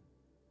aligning.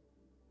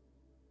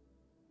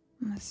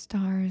 The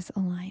stars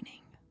aligning.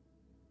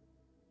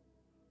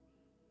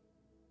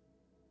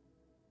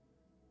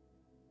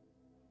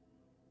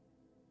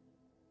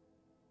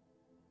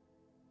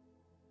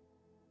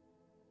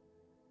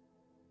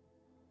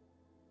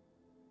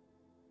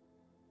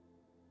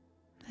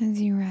 As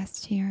you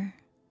rest here,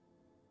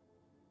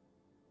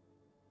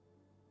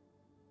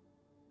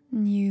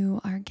 you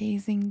are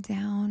gazing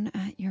down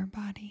at your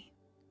body.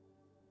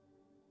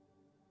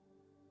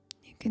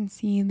 You can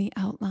see the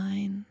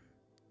outline,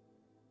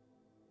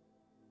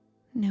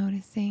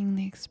 noticing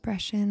the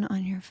expression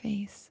on your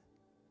face,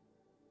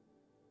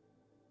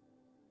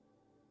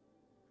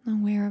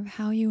 aware of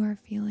how you are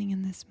feeling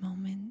in this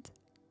moment,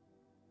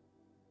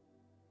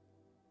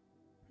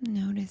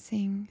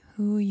 noticing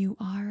who you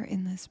are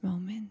in this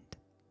moment.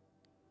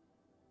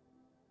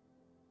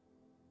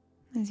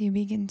 As you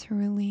begin to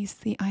release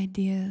the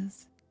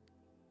ideas,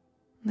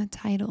 the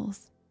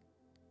titles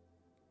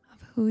of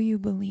who you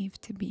believe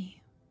to be,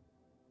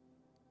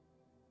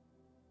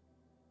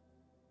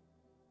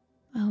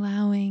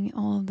 allowing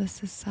all of the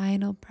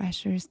societal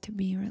pressures to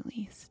be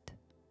released,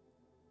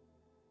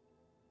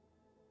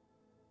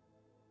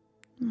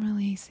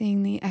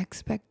 releasing the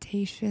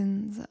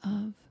expectations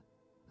of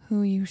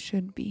who you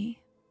should be,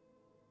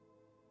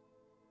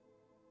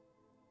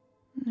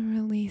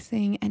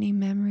 releasing any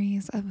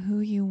memories of who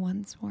you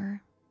once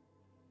were.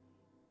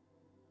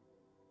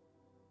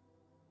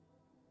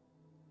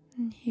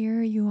 And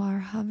here you are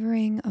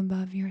hovering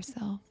above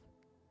yourself,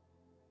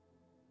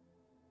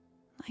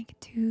 like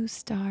two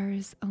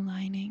stars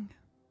aligning.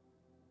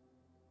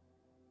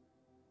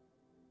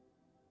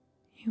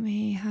 You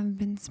may have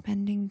been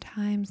spending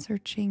time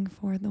searching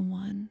for the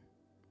one,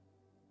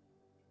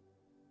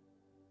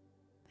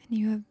 and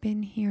you have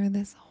been here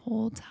this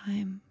whole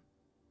time.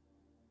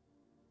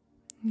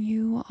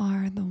 You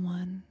are the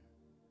one.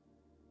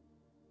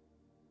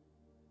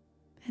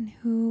 And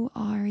who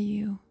are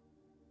you?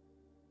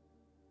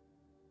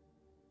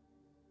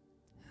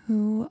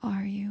 Who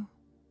are you?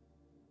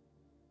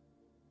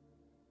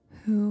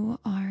 Who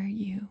are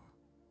you?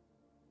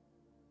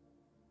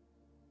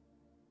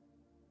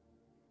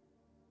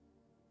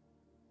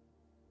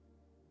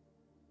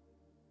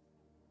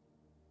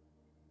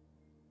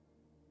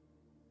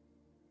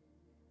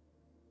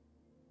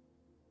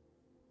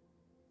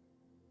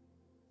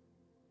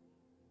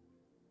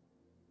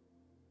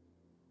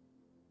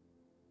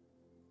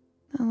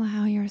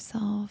 Allow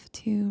yourself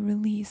to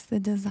release the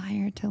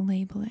desire to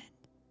label it.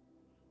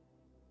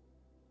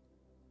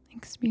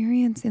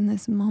 Experience in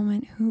this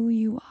moment who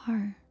you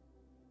are.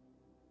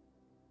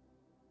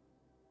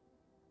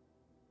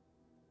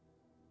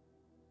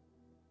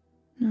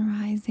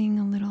 Rising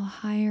a little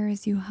higher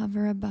as you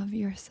hover above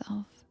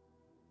yourself.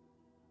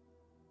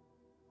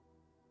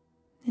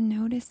 And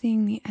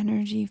noticing the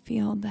energy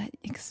field that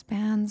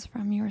expands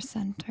from your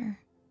center.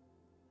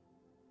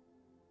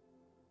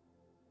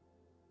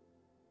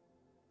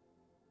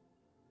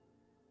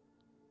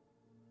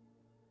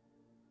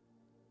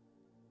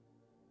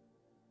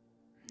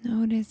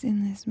 Notice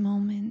in this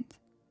moment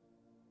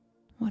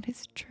what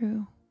is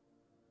true.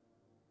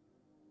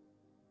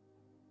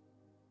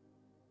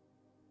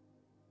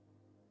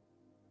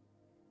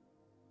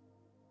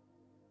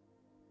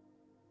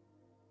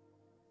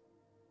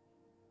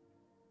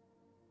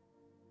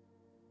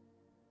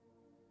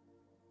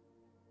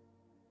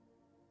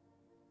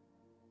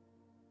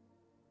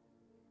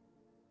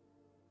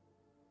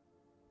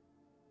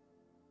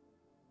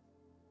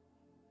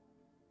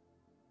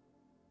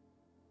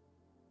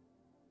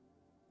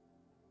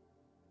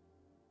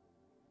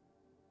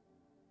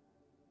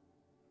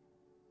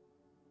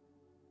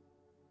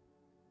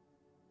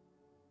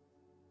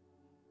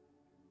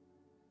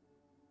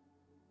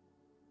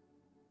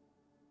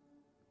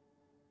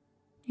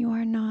 You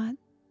are not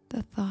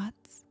the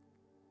thoughts.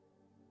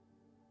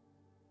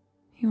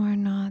 You are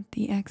not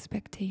the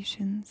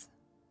expectations.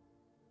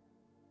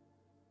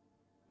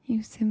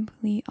 You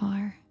simply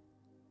are.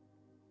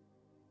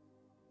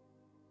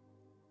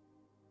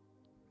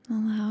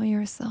 Allow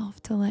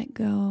yourself to let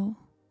go.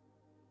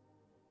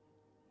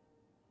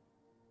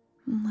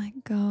 And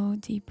let go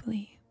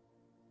deeply.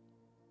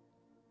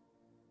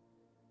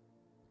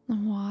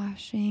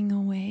 Washing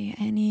away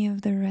any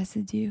of the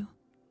residue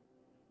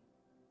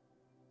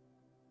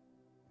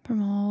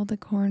from all the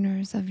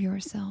corners of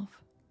yourself.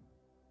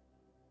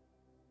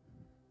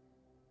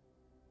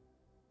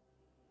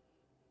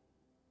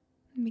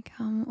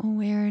 Become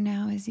aware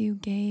now as you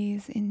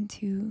gaze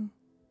into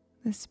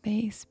the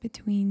space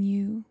between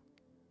you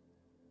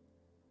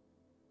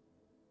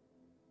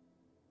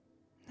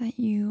that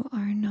you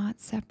are not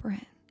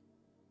separate,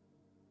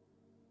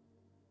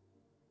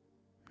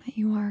 that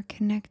you are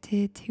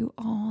connected to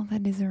all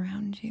that is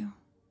around you.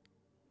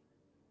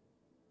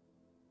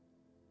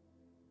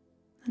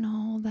 And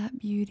all that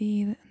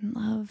beauty and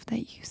love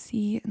that you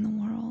see in the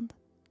world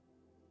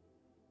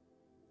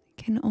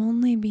can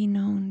only be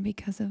known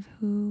because of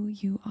who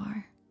you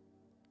are.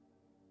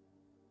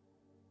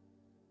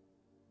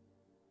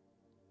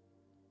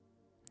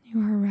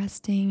 You are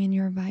resting in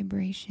your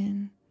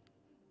vibration,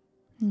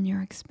 in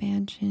your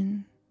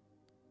expansion,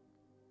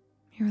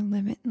 your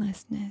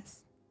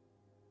limitlessness,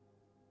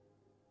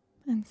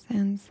 and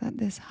sense that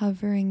this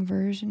hovering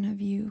version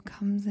of you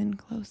comes in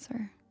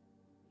closer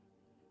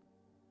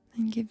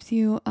and gives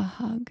you a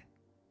hug,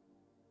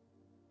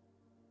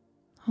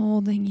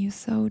 holding you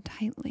so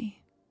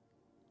tightly,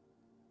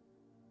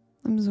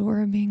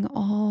 absorbing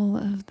all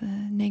of the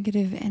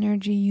negative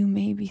energy you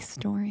may be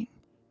storing.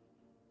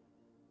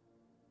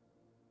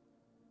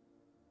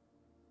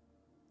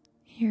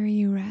 Here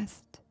you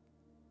rest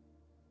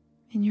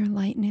in your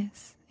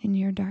lightness, in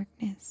your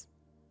darkness,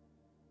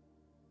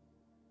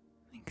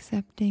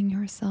 accepting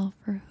yourself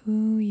for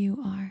who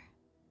you are,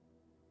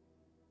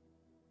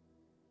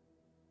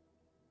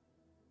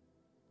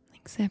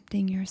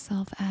 accepting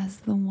yourself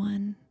as the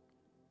one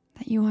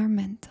that you are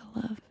meant to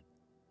love.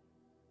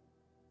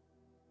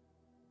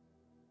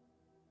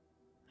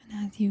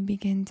 And as you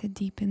begin to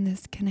deepen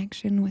this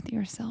connection with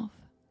yourself,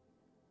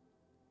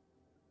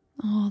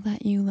 all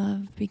that you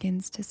love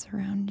begins to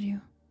surround you,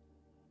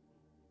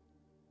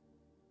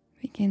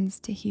 begins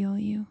to heal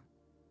you.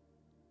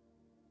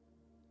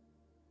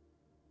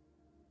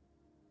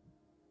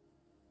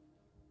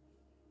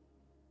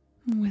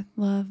 With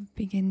love,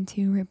 begin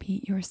to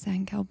repeat your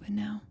Sankalpa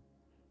now,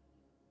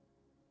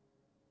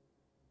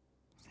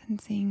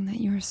 sensing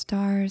that your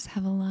stars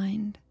have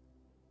aligned.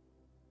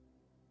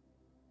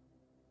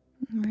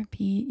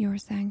 Repeat your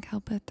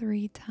Sankalpa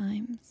 3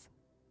 times.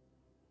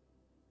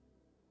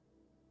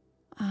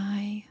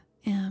 I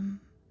am.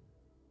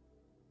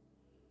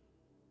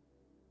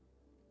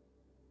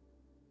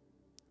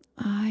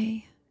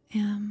 I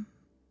am.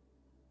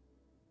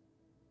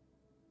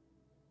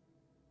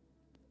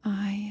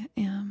 I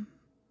am.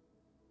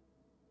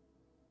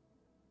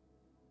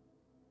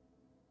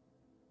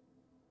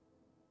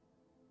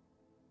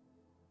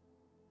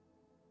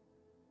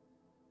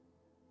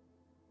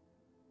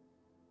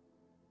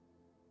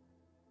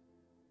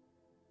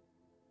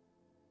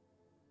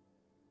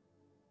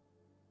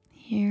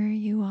 Here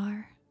you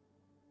are,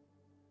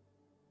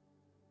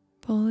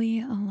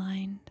 fully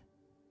aligned.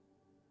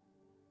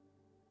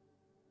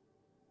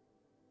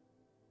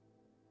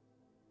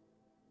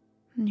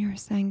 And your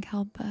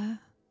Sankalpa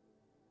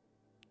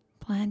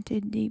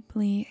planted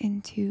deeply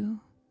into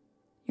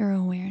your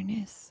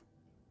awareness.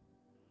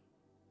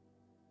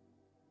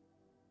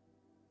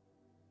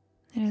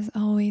 It has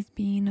always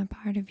been a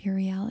part of your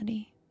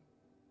reality.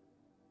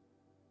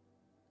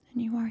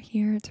 And you are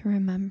here to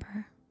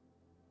remember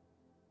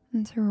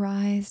and to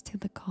rise to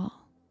the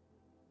call.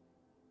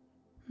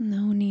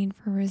 No need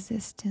for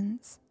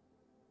resistance.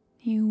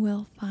 You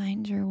will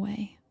find your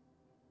way,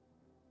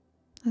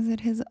 as it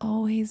has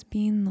always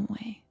been the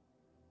way.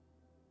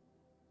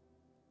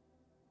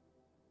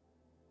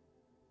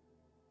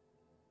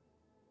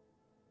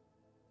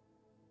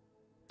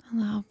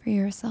 Allow for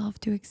yourself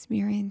to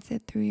experience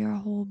it through your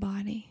whole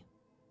body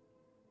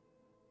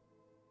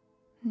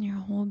and your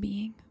whole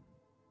being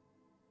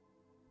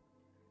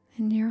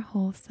and your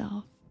whole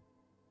self.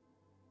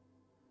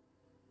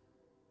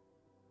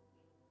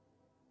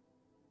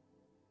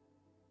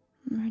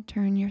 And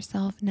return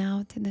yourself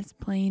now to this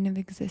plane of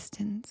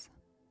existence,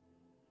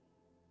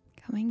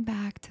 coming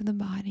back to the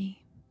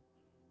body.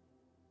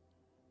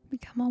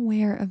 Become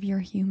aware of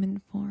your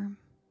human form,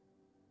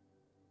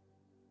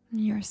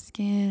 and your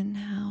skin,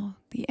 how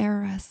the air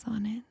rests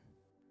on it,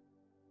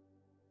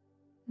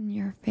 and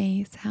your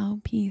face, how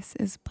peace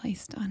is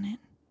placed on it,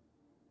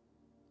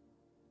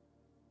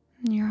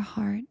 and your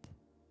heart,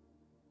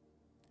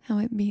 how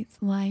it beats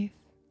life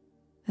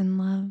and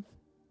love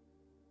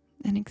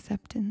and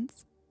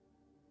acceptance.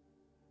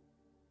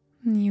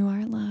 And you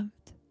are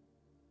loved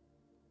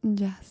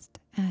just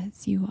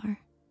as you are.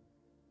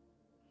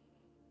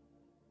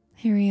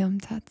 Hari Om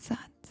Tat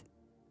Sat.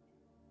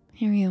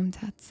 Hari Om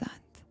Tat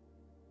Sat.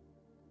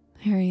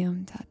 Hari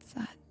Om Tat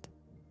Sat.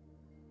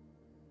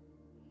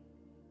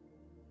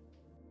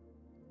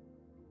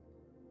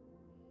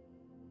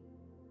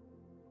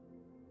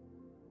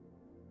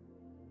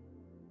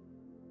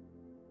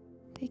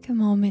 Take a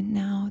moment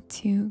now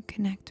to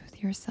connect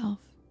with yourself,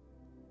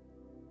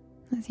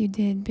 as you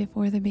did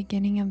before the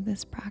beginning of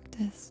this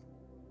practice.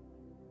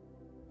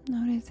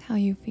 Notice how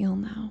you feel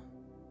now.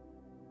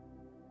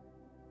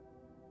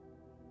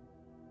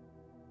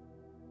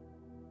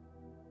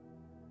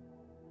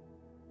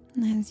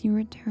 And as you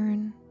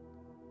return,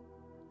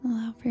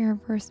 allow for your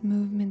first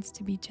movements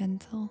to be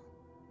gentle,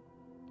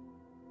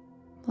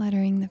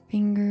 fluttering the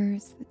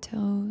fingers, the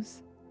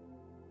toes,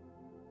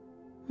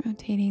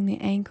 rotating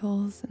the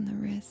ankles and the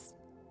wrists.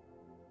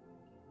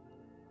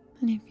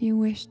 And if you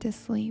wish to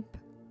sleep,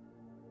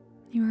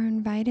 you are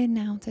invited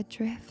now to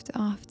drift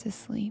off to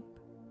sleep.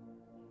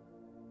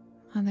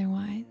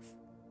 Otherwise,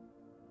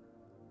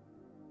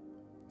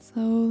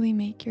 slowly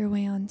make your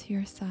way onto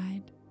your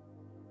side.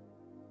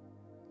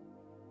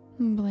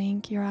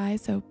 Blink your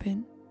eyes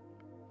open.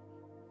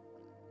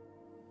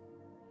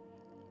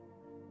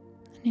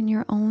 And in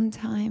your own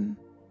time,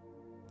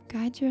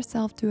 guide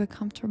yourself to a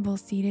comfortable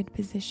seated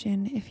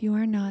position if you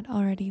are not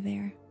already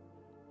there.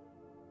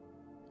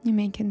 You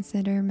may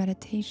consider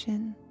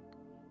meditation,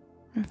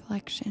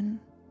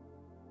 reflection,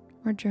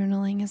 or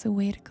journaling as a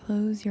way to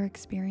close your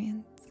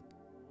experience.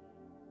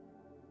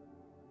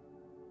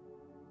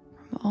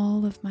 From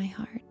all of my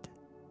heart,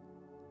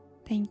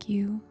 thank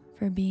you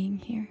for being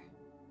here.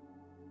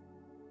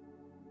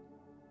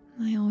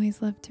 I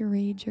always love to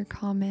read your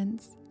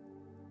comments,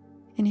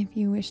 and if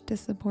you wish to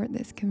support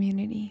this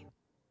community,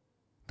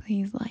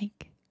 please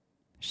like,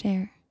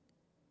 share,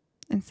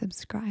 and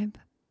subscribe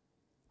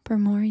for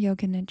more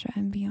Yoga Nidra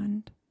and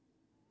beyond.